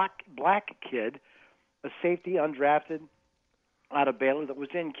Henry Black kid, a safety undrafted out of Baylor that was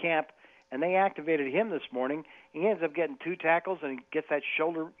in camp, and they activated him this morning. He ends up getting 2 tackles, and he gets that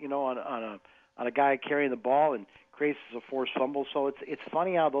shoulder, on a guy carrying the ball and creates a forced fumble. So it's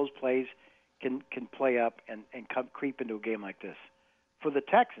funny how those plays can play up and creep into a game like this. For the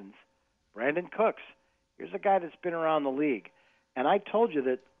Texans, Brandon Cooks, here's a guy that's been around the league. And I told you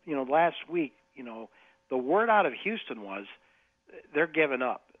that, last week, the word out of Houston was they're giving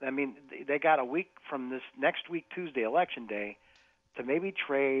up. I mean, they got a week from this next week, Tuesday, Election Day, to maybe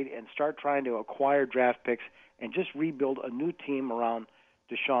trade and start trying to acquire draft picks and just rebuild a new team around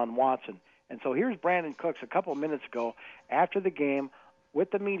Deshaun Watson. And so here's Brandon Cooks a couple of minutes ago after the game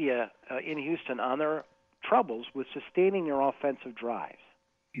with the media in Houston on their troubles with sustaining their offensive drives.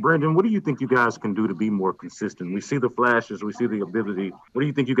 Brandon, what do you think you guys can do to be more consistent? We see the flashes, we see the ability. What do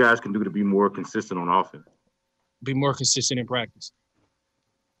you think you guys can do to be more consistent on offense? Be more consistent in practice.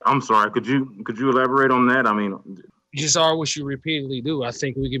 I'm sorry, could you elaborate on that? I mean, just all what you repeatedly do. I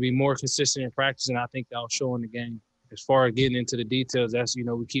think we could be more consistent in practice, and I think that'll show in the game. As far as getting into the details, that's,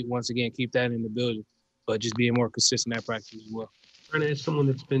 we keep that in the building, but just being more consistent at practice as well. Brandon, as someone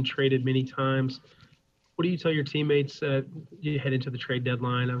that's been traded many times, what do you tell your teammates you head into the trade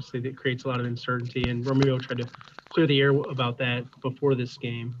deadline? Obviously, that creates a lot of uncertainty, and Romeo tried to clear the air about that before this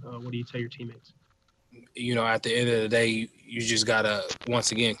game. What do you tell your teammates? At the end of the day, you just got to,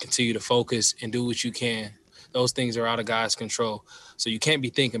 once again, continue to focus and do what you can. Those things are out of God's control. So you can't be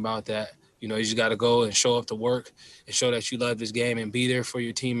thinking about that. You just got to go and show up to work and show that you love this game and be there for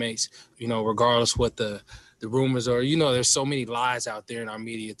your teammates, regardless what the rumors are. There's so many lies out there in our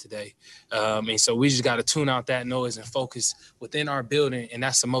media today. And so we just got to tune out that noise and focus within our building, and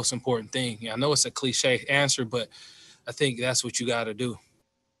that's the most important thing. I know it's a cliche answer, but I think that's what you got to do.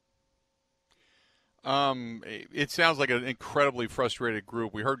 It sounds like an incredibly frustrated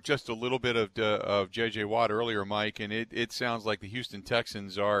group. We heard just a little bit of J.J. Watt earlier, Mike, and it sounds like the Houston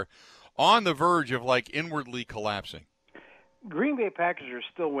Texans are on the verge of, inwardly collapsing. Green Bay Packers are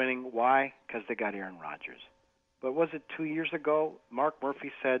still winning. Why? Because they got Aaron Rodgers. But was it 2 years ago, Mark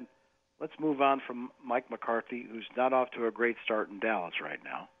Murphy said, let's move on from Mike McCarthy, who's not off to a great start in Dallas right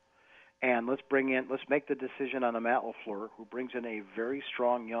now, and let's make the decision on a Matt LaFleur, who brings in a very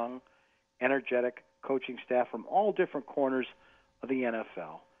strong, young, energetic coaching staff from all different corners of the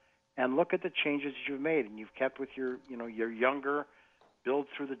NFL, and look at the changes you've made, and you've kept with your younger, build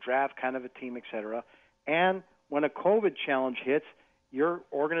through the draft kind of a team, et cetera. And when a COVID challenge hits, your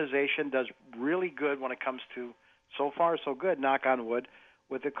organization does really good when it comes to, so far so good, knock on wood,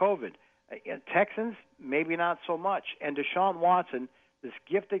 with the COVID. Texans, maybe not so much. And Deshaun Watson, this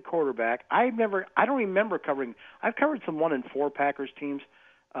gifted quarterback, I've covered some 1-4 Packers teams,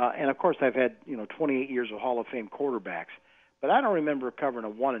 and of course I've had 28 years of Hall of Fame quarterbacks, but I don't remember covering a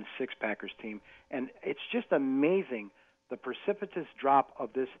 1-6 Packers team. And it's just amazing the precipitous drop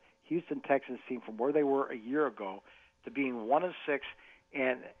of this Houston Texans team from where they were a year ago to being 1-6.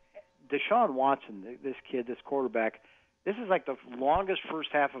 And Deshaun Watson, this kid, this quarterback, this is like the longest first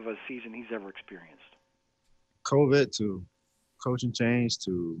half of a season he's ever experienced. COVID to coaching change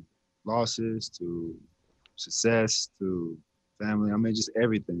to losses to success to family. I mean, just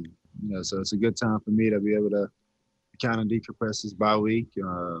everything. So it's a good time for me to be able to kind of decompress this bye week,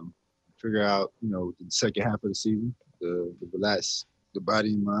 figure out, the second half of the season, to relax the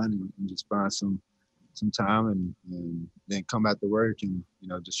body and mind and just find some time and then come back to work and,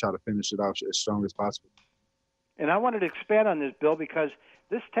 just try to finish it off as strong as possible. And I wanted to expand on this, Bill, because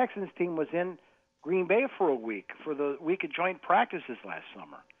this Texans team was in Green Bay for a week, for the week of joint practices last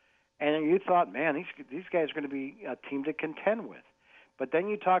summer. And you thought, man, these guys are going to be a team to contend with. But then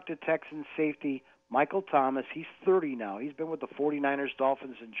you talk to Texans safety Michael Thomas. He's 30 now. He's been with the 49ers,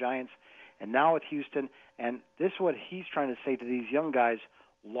 Dolphins, and Giants, and now with Houston. And this is what he's trying to say to these young guys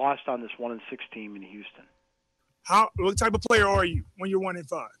lost on this 1-6 team in Houston. What type of player are you when you're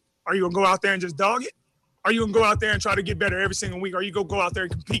 1-5? Are you going to go out there and just dog it? Are you going to go out there and try to get better every single week? Are you going to go out there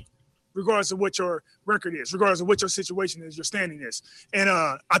and compete regardless of what your record is, regardless of what your situation is, your standing is? And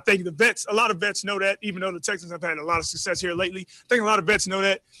I think a lot of vets know that, even though the Texans have had a lot of success here lately. I think a lot of vets know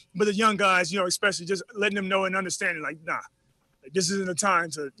that. But the young guys, especially just letting them know and understanding, this isn't a time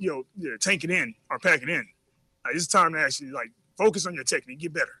to, tank it in or pack it in. This is time to actually, focus on your technique,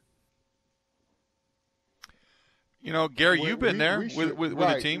 get better. Gary, you've been there with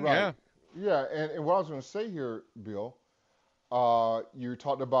the team, right. yeah. Yeah, and what I was going to say here, Bill, we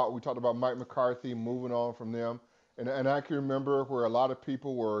talked about Mike McCarthy moving on from them, and I can remember where a lot of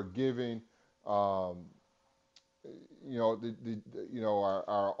people were giving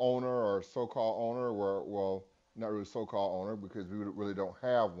our owner or so-called owner, well, not really so-called owner because we really don't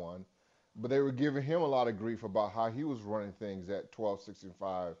have one, but they were giving him a lot of grief about how he was running things at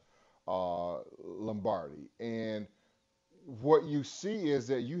 1265 Lombardi. And what you see is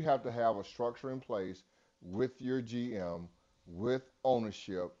that you have to have a structure in place with your GM, with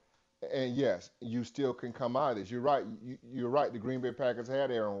ownership, and yes, you still can come out of this. You're right. You're right. The Green Bay Packers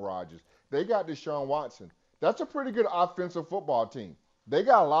had Aaron Rodgers. They got Deshaun Watson. That's a pretty good offensive football team. They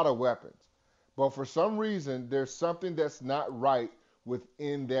got a lot of weapons. But for some reason, there's something that's not right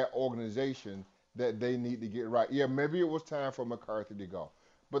within that organization that they need to get right. Yeah, maybe it was time for McCarthy to go.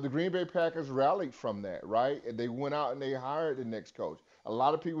 But the Green Bay Packers rallied from that, right? And they went out and they hired the next coach. A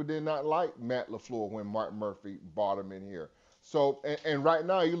lot of people did not like Matt LaFleur when Mark Murphy brought him in here. So, and right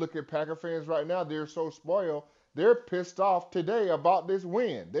now, you look at Packer fans right now, they're so spoiled. They're pissed off today about this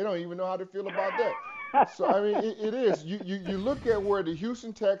win. They don't even know how to feel about that. So, I mean, it is. You look at where the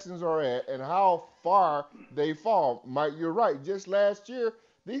Houston Texans are at and how far they fall. Mike, you're right. Just last year,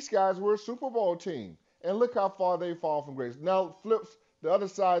 these guys were a Super Bowl team. And look how far they fall from grace. Now, the other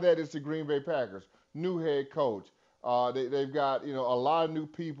side of that is the Green Bay Packers. New head coach. They've got, a lot of new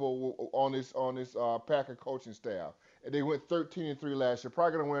people on this Packer coaching staff. And they went 13-3 last year.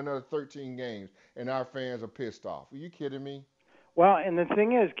 Probably going to win another 13 games, and our fans are pissed off. Are you kidding me? Well, and the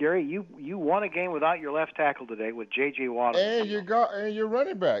thing is, Gary, you won a game without your left tackle today with J.J. Watt. And your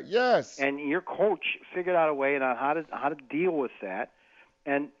running back, yes. And your coach figured out a way on how to deal with that.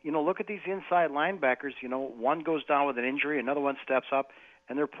 And, look at these inside linebackers. One goes down with an injury, another one steps up,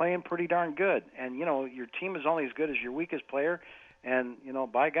 and they're playing pretty darn good. And, your team is only as good as your weakest player. And,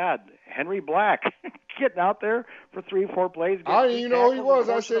 by God, Henry Black getting out there for 3-4 plays. I didn't even know who he was.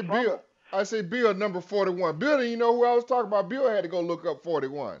 I said Bill, number 41. Bill didn't even know who I was talking about. Bill had to go look up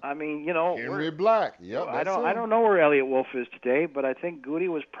 41. I mean, Henry Black. Yep. I don't know where Elliot Wolf is today, but I think Goody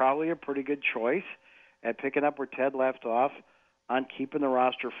was probably a pretty good choice at picking up where Ted left off on keeping the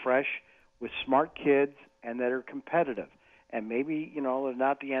roster fresh with smart kids and that are competitive. And maybe, they're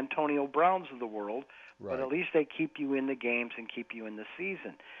not the Antonio Browns of the world, right, but at least they keep you in the games and keep you in the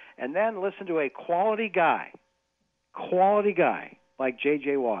season. And then listen to a quality guy like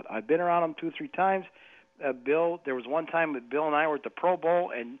J.J. Watt. I've been around him 2-3 times. Bill, there was one time that Bill and I were at the Pro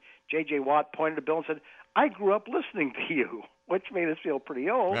Bowl, and J.J. Watt pointed to Bill and said, "I grew up listening to you," which made us feel pretty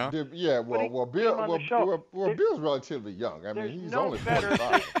old. Yeah, Bill's relatively young. I mean, he's only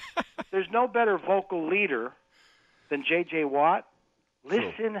 45. There's no better vocal leader than J.J. Watt.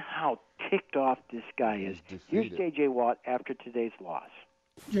 Listen how ticked off this guy is. Here's J.J. Watt after today's loss.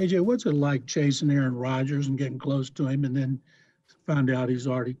 J.J., what's it like chasing Aaron Rodgers and getting close to him and then find out he's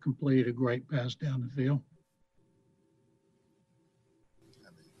already completed a great pass down the field?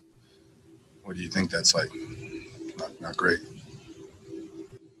 What do you think that's like? Not great.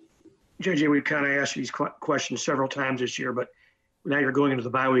 JJ, we've kind of asked you these questions several times this year, but now you're going into the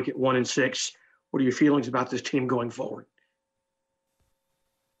bye week at 1-6. What are your feelings about this team going forward?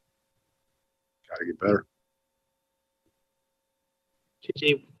 Got to get better.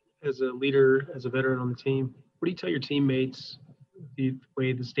 JJ, as a leader, as a veteran on the team, what do you tell your teammates the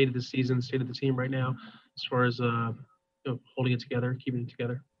state of the season, the state of the team right now, as far as holding it together, keeping it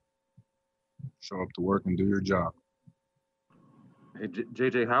together? Show up to work and do your job. Hey,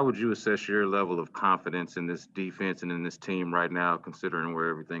 JJ, how would you assess your level of confidence in this defense and in this team right now, considering where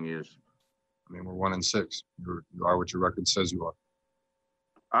everything is? I mean, we're 1-6. You are what your record says you are.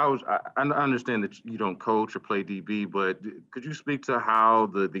 I understand that you don't coach or play DB, but could you speak to how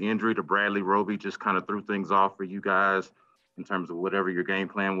the injury to Bradley Roby just kind of threw things off for you guys in terms of whatever your game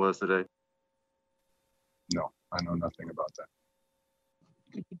plan was today? No, I know nothing about that.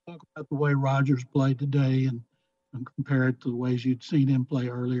 Could you talk about the way Rodgers played today and compare it to the ways you'd seen him play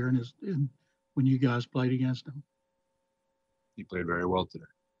earlier in when you guys played against him? He played very well today.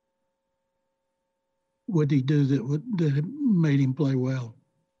 What did he do that made him play well?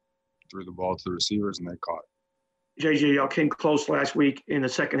 Threw the ball to the receivers and they caught it. JJ, y'all came close last week in the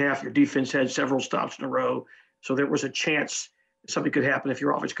second half. Your defense had several stops in a row, so there was a chance something could happen if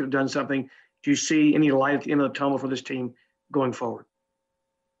your offense could have done something. Do you see any light at the end of the tunnel for this team going forward?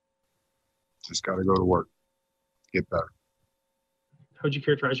 Just got to go to work, get better. How would you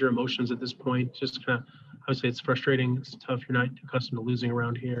characterize your emotions at this point? Just kind of, obviously it's frustrating, it's tough. You're not accustomed to losing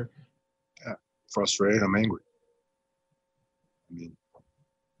around here. Yeah, frustrated. I'm angry. I mean,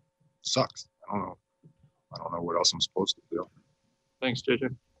 sucks. I don't know what else I'm supposed to do. Thanks,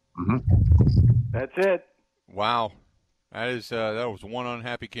 JJ. Mm-hmm. That's it. Wow. That was one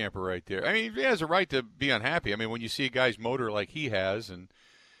unhappy camper right there. I mean, he has a right to be unhappy. I mean, when you see a guy's motor like he has, and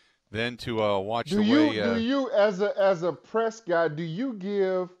then to watch Do the you way. do you as a press guy, do you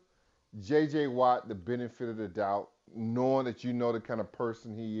give J.J. Watt the benefit of the doubt, knowing that you know the kind of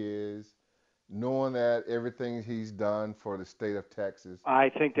person he is, knowing that everything he's done for the state of Texas? I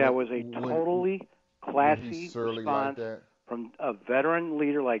think that was a totally classy he's surly response like that? from a veteran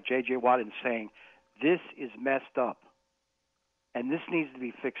leader like J.J. Watt in saying, this is messed up, and this needs to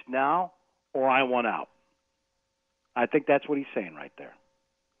be fixed now, or I want out. I think that's what he's saying right there.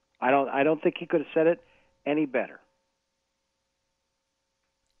 I don't think he could have said it any better.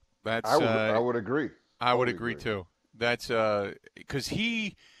 I would agree. I would agree too. That's because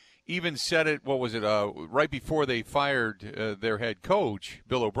he even said it. What was it? Right before they fired their head coach,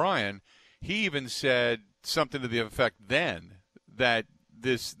 Bill O'Brien, he even said something to the effect then that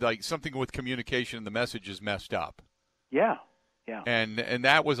this, like, something with communication and the message is messed up. Yeah. And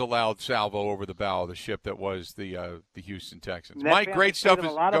that was a loud salvo over the bow of the ship that was the Houston Texans. And that Mike, man great has stuff. paid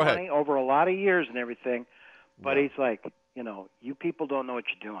him Is a lot go of ahead. money over a lot of years and everything, but he's like, you people don't know what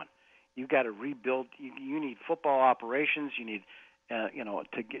you're doing. You got to rebuild. You need football operations. You need,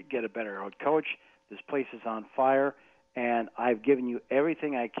 to get a better head coach. This place is on fire, and I've given you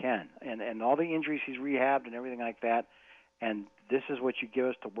everything I can, and all the injuries he's rehabbed and everything like that. And this is what you give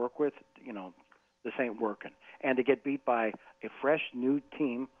us to work with. This ain't working. And to get beat by a fresh new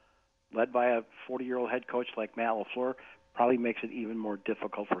team led by a 40-year-old head coach like Matt LaFleur probably makes it even more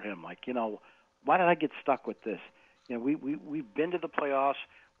difficult for him. Like, why did I get stuck with this? We've been to the playoffs.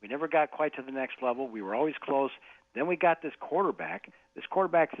 We never got quite to the next level. We were always close. Then we got this quarterback. This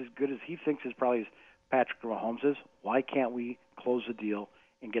quarterback's as good as he thinks is probably as Patrick Mahomes is. Why can't we close the deal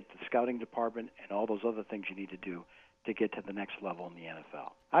and get the scouting department and all those other things you need to do to get to the next level in the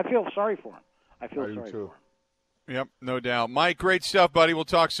NFL? I feel sorry for him. I feel sorry for him. Yep, no doubt. Mike, great stuff, buddy. We'll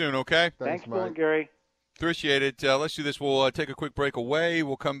talk soon, okay? Thanks Bill and Gary. Appreciate it. Let's do this. We'll take a quick break away.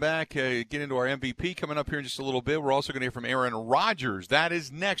 We'll come back, get into our MVP coming up here in just a little bit. We're also going to hear from Aaron Rodgers. That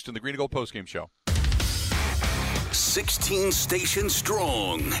is next on the Green and Gold Postgame Show. 16 stations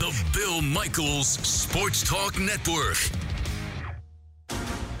strong. The Bill Michaels Sports Talk Network.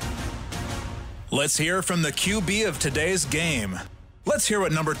 Let's hear from the QB of today's game. Let's hear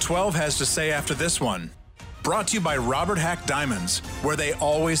what number 12 has to say after this one. Brought to you by Robert Hack Diamonds, where they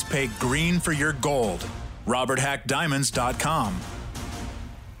always pay green for your gold. RobertHackDiamonds.com.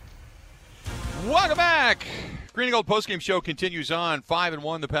 Welcome back. Green and Gold Postgame Show continues on.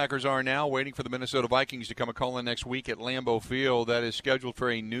 5-1 the Packers are now, waiting for the Minnesota Vikings to come a-calling next week at Lambeau Field. That is scheduled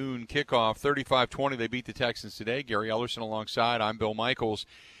for a noon kickoff. 35-20, they beat the Texans today. Gary Ellerson alongside. I'm Bill Michaels.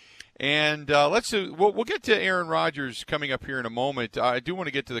 And we'll get to Aaron Rodgers coming up here in a moment. I do want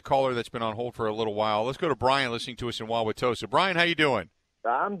to get to the caller that's been on hold for a little while. Let's go to Brian listening to us in Wauwatosa. Brian, how you doing?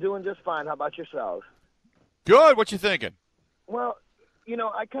 I'm doing just fine. How about yourselves? Good. What you thinking? Well,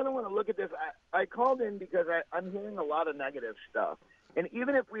 I kind of want to look at this. I called in because I'm hearing a lot of negative stuff. And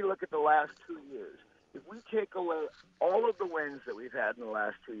even if we look at the last 2 years, if we take away all of the wins that we've had in the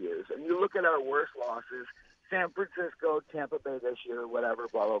last 2 years, and you look at our worst losses, San Francisco, Tampa Bay this year, whatever,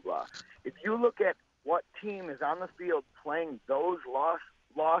 blah, blah, blah. If you look at what team is on the field playing those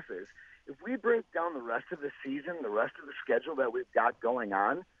losses, if we break down the rest of the season, the rest of the schedule that we've got going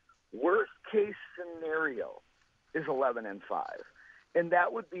on, worst case scenario is 11-5. And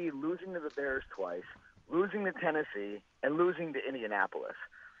that would be losing to the Bears twice, losing to Tennessee, and losing to Indianapolis.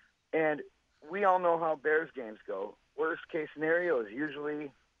 And we all know how Bears games go. Worst case scenario is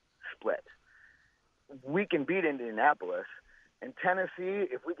usually split. We can beat Indianapolis. And Tennessee,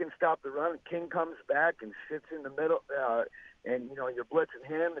 if we can stop the run, King comes back and sits in the middle, and, you're blitzing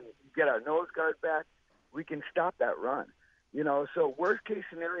him and you get our nose guard back, we can stop that run. So worst case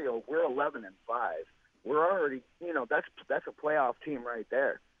scenario, we're 11-5. We're already, that's a playoff team right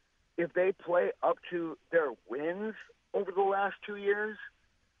there. If they play up to their wins over the last 2 years,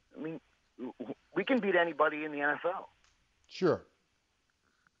 I mean, we can beat anybody in the NFL. Sure.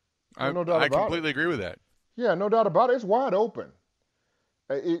 No doubt I completely agree with that. Yeah, no doubt about it. It's wide open.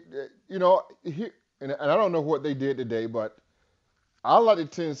 And I don't know what they did today, but I like the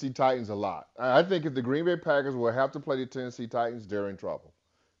Tennessee Titans a lot. I think if the Green Bay Packers will have to play the Tennessee Titans, they're in trouble.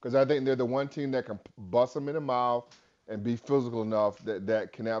 Because I think they're the one team that can bust them in the mouth and be physical enough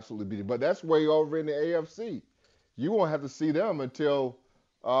that can absolutely beat them. But that's way over in the AFC. You won't have to see them until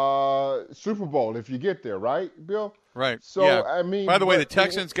Super Bowl if you get there, right, Bill? Right. So, yeah. I mean. By the way, the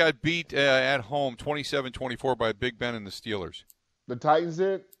Texans got beat at home 27-24 by Big Ben and the Steelers. The Titans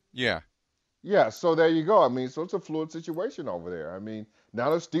did? Yeah. Yeah, so there you go. I mean, so it's a fluid situation over there. I mean,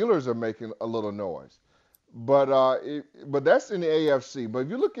 now the Steelers are making a little noise. But that's in the AFC. But if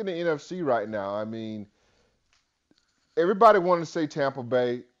you look in the NFC right now, I mean, everybody wanted to say Tampa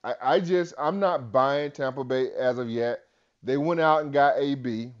Bay. I'm not buying Tampa Bay as of yet. They went out and got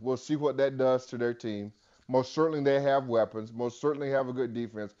AB. We'll see what that does to their team. Most certainly they have weapons. Most certainly have a good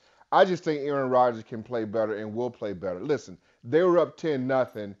defense. I just think Aaron Rodgers can play better and will play better. Listen, they were up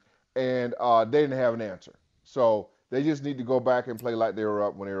 10-0, and they didn't have an answer. So they just need to go back and play like they were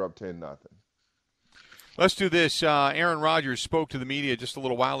up when they were up 10-0. Let's do this. Aaron Rodgers spoke to the media just a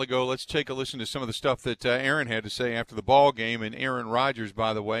little while ago. Let's take a listen to some of the stuff that Aaron had to say after the ball game. And Aaron Rodgers,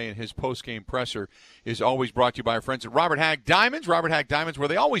 by the way, and his post-game presser is always brought to you by our friends at Robert Hack Diamonds. Robert Hack Diamonds, where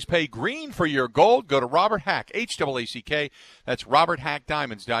they always pay green for your gold. Go to Robert Hack, H-A-A-C-K. That's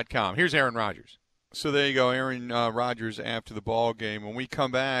RobertHackDiamonds.com. Here's Aaron Rodgers. So there you go, Aaron Rodgers after the ball game. When we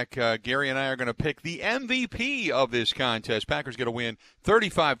come back, Gary and I are going to pick the MVP of this contest. Packers get a win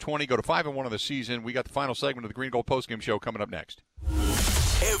 35-20, go to 5-1 of the season. We got the final segment of the Green Gold Postgame Show coming up next.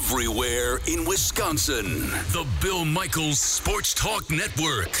 Everywhere in Wisconsin, the Bill Michaels Sports Talk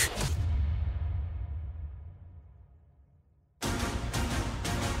Network.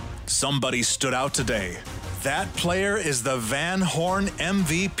 Somebody stood out today. That player is the Van Horn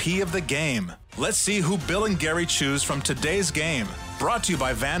MVP of the game. Let's see who Bill and Gary choose from today's game. Brought to you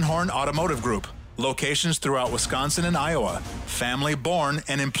by Van Horn Automotive Group. Locations throughout Wisconsin and Iowa. Family born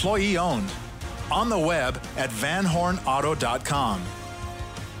and employee owned. On the web at vanhornauto.com.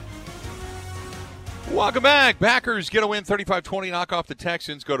 Welcome back. Packers get a win 35-20, knock off the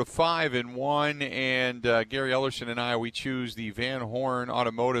Texans, go to 5-1. And Gary Ellerson and I, we choose the Van Horn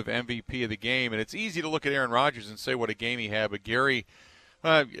Automotive MVP of the game. And it's easy to look at Aaron Rodgers and say what a game he had. But Gary,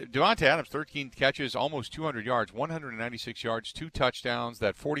 Davante Adams, 13 catches, almost 200 yards, 196 yards, 2 touchdowns,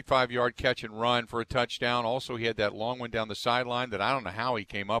 that 45-yard catch and run for a touchdown. Also, he had that long one down the sideline that I don't know how he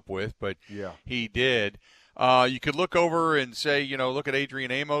came up with, but he did. You could look over and say, look at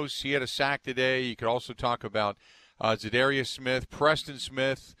Adrian Amos. He had a sack today. You could also talk about Zadarius Smith, Preston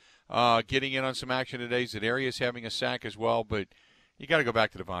Smith getting in on some action today. Zadarius having a sack as well, but you got to go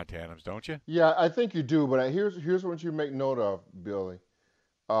back to Davante Adams, don't you? Yeah, I think you do, but here's what you make note of, Billy.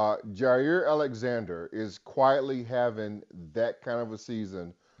 Jair Alexander is quietly having that kind of a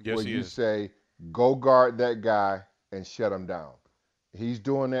season where you say, go guard that guy and shut him down. He's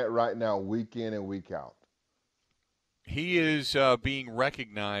doing that right now, week in and week out. He is being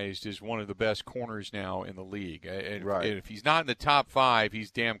recognized as one of the best corners now in the league. And if he's not in the top 5,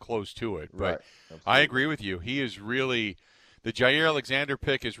 he's damn close to it. But I agree with you. He is really – the Jair Alexander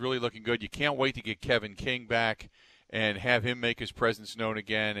pick is really looking good. You can't wait to get Kevin King back and have him make his presence known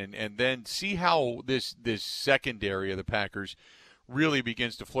again, and then see how this secondary of the Packers really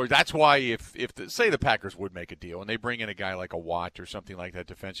begins to flourish. That's why if say the Packers would make a deal and they bring in a guy like a Watt or something like that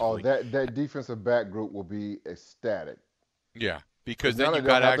defensively. Oh, that defensive back group will be ecstatic. Yeah, because then you've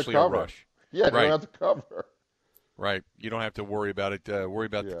got actually a rush. Yeah, they don't have to cover. Right, you don't have to worry about it.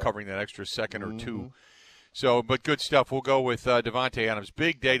 Covering that extra second or two. So, but good stuff. We'll go with Davante Adams.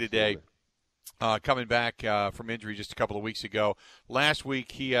 Big day today. Coming back from injury just a couple of weeks ago. Last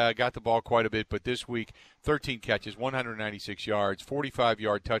week he got the ball quite a bit, but this week 13 catches, 196 yards,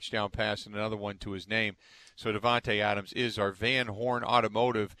 45-yard touchdown pass, and another one to his name. So Davante Adams is our Van Horn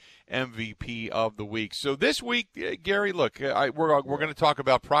Automotive MVP of the week. So this week, Gary, look, we're going to talk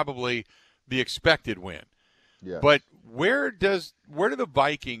about probably the expected win. Yeah. But where do the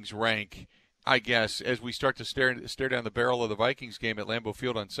Vikings rank, I guess, as we start to stare down the barrel of the Vikings game at Lambeau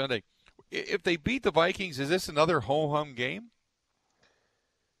Field on Sunday? If they beat the Vikings, is this another ho-hum game?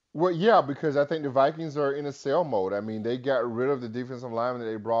 Well, yeah, because I think the Vikings are in a sell mode. I mean, they got rid of the defensive lineman that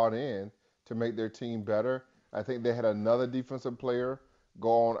they brought in to make their team better. I think they had another defensive player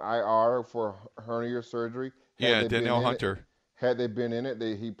go on IR for hernia surgery. Danielle Hunter. Had they been in it,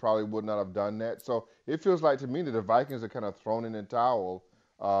 he probably would not have done that. So it feels like to me that the Vikings are kind of thrown in the towel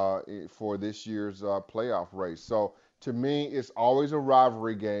for this year's playoff race. So to me, it's always a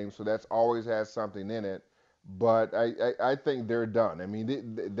rivalry game, so that's always has something in it. But I think they're done. I mean,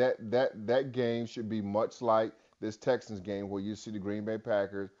 that game should be much like this Texans game where you see the Green Bay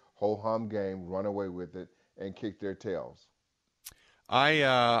Packers, ho-hum game, run away with it, and kick their tails.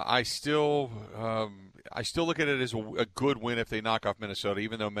 I still look at it as a good win if they knock off Minnesota,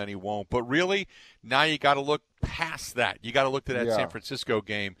 even though many won't. But really, now you got to look past that. You got to look to that San Francisco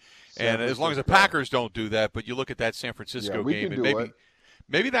game. And as long as the Packers don't do that, but you look at that San Francisco game, and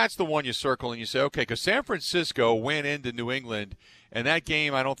maybe that's the one you circle and you say, okay, because San Francisco went into New England, and that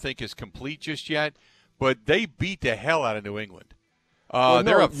game I don't think is complete just yet, but they beat the hell out of New England.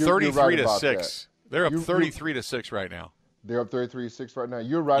 They're up 33-6. They're up 33-6 right now. They're up 33-6 right now.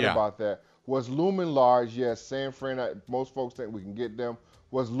 You're right about that. Was looming large, yes, San Fran, most folks think we can get them.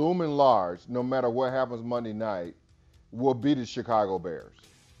 Was looming large, no matter what happens Monday night, will be the Chicago Bears.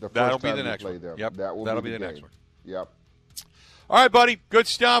 That'll first be time the we next play one. them. Yep, that'll be the next game. one. Yep. All right, buddy. Good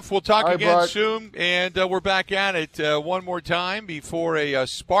stuff. We'll talk All right, again bud. soon. And we're back at it one more time before a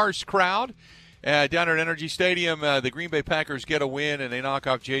sparse crowd down at Energy Stadium. The Green Bay Packers get a win, and they knock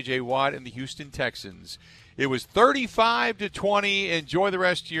off J.J. Watt and the Houston Texans. It was 35-20. Enjoy the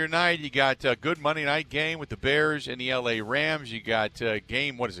rest of your night. You got a good Monday night game with the Bears and the L.A. Rams. You got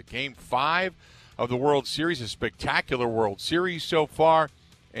game 5 of the World Series, a spectacular World Series so far.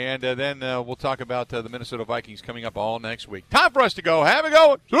 And then we'll talk about the Minnesota Vikings coming up all next week. Time for us to go. Have a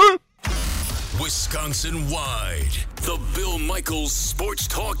go. Wisconsin-wide, the Bill Michaels Sports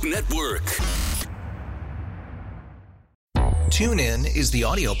Talk Network. TuneIn is the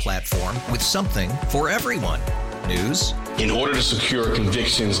audio platform with something for everyone. News. In order to secure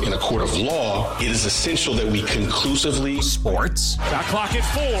convictions in a court of law, it is essential that we conclusively. Sports. Shot clock at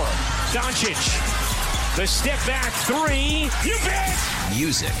 4. Doncic. The step back 3. You bet.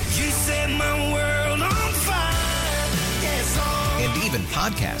 Music. You set my world on fire. Yes, and even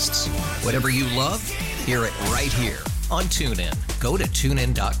podcasts. Whatever you love, hear it right here on TuneIn. Go to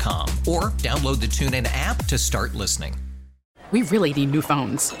TuneIn.com or download the TuneIn app to start listening. We really need new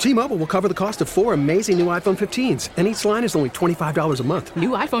phones. T-Mobile will cover the cost of 4 amazing new iPhone 15s, and each line is only $25 a month. New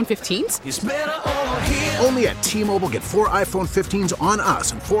iPhone 15s? It's better over here. Only at T-Mobile, get 4 iPhone 15s on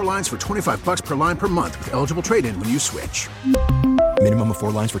us and 4 lines for $25 per line per month with eligible trade-in when you switch. Minimum of 4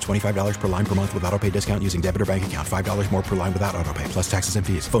 lines for $25 per line per month with autopay discount using debit or bank account. $5 more per line without autopay, plus taxes and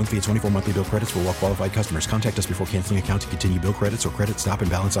fees. Phone fee at 24 monthly bill credits for well-qualified customers. Contact us before canceling account to continue bill credits or credit stop and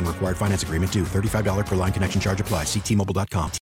balance on required finance agreement due. $35 per line connection charge applies. See T-Mobile.com.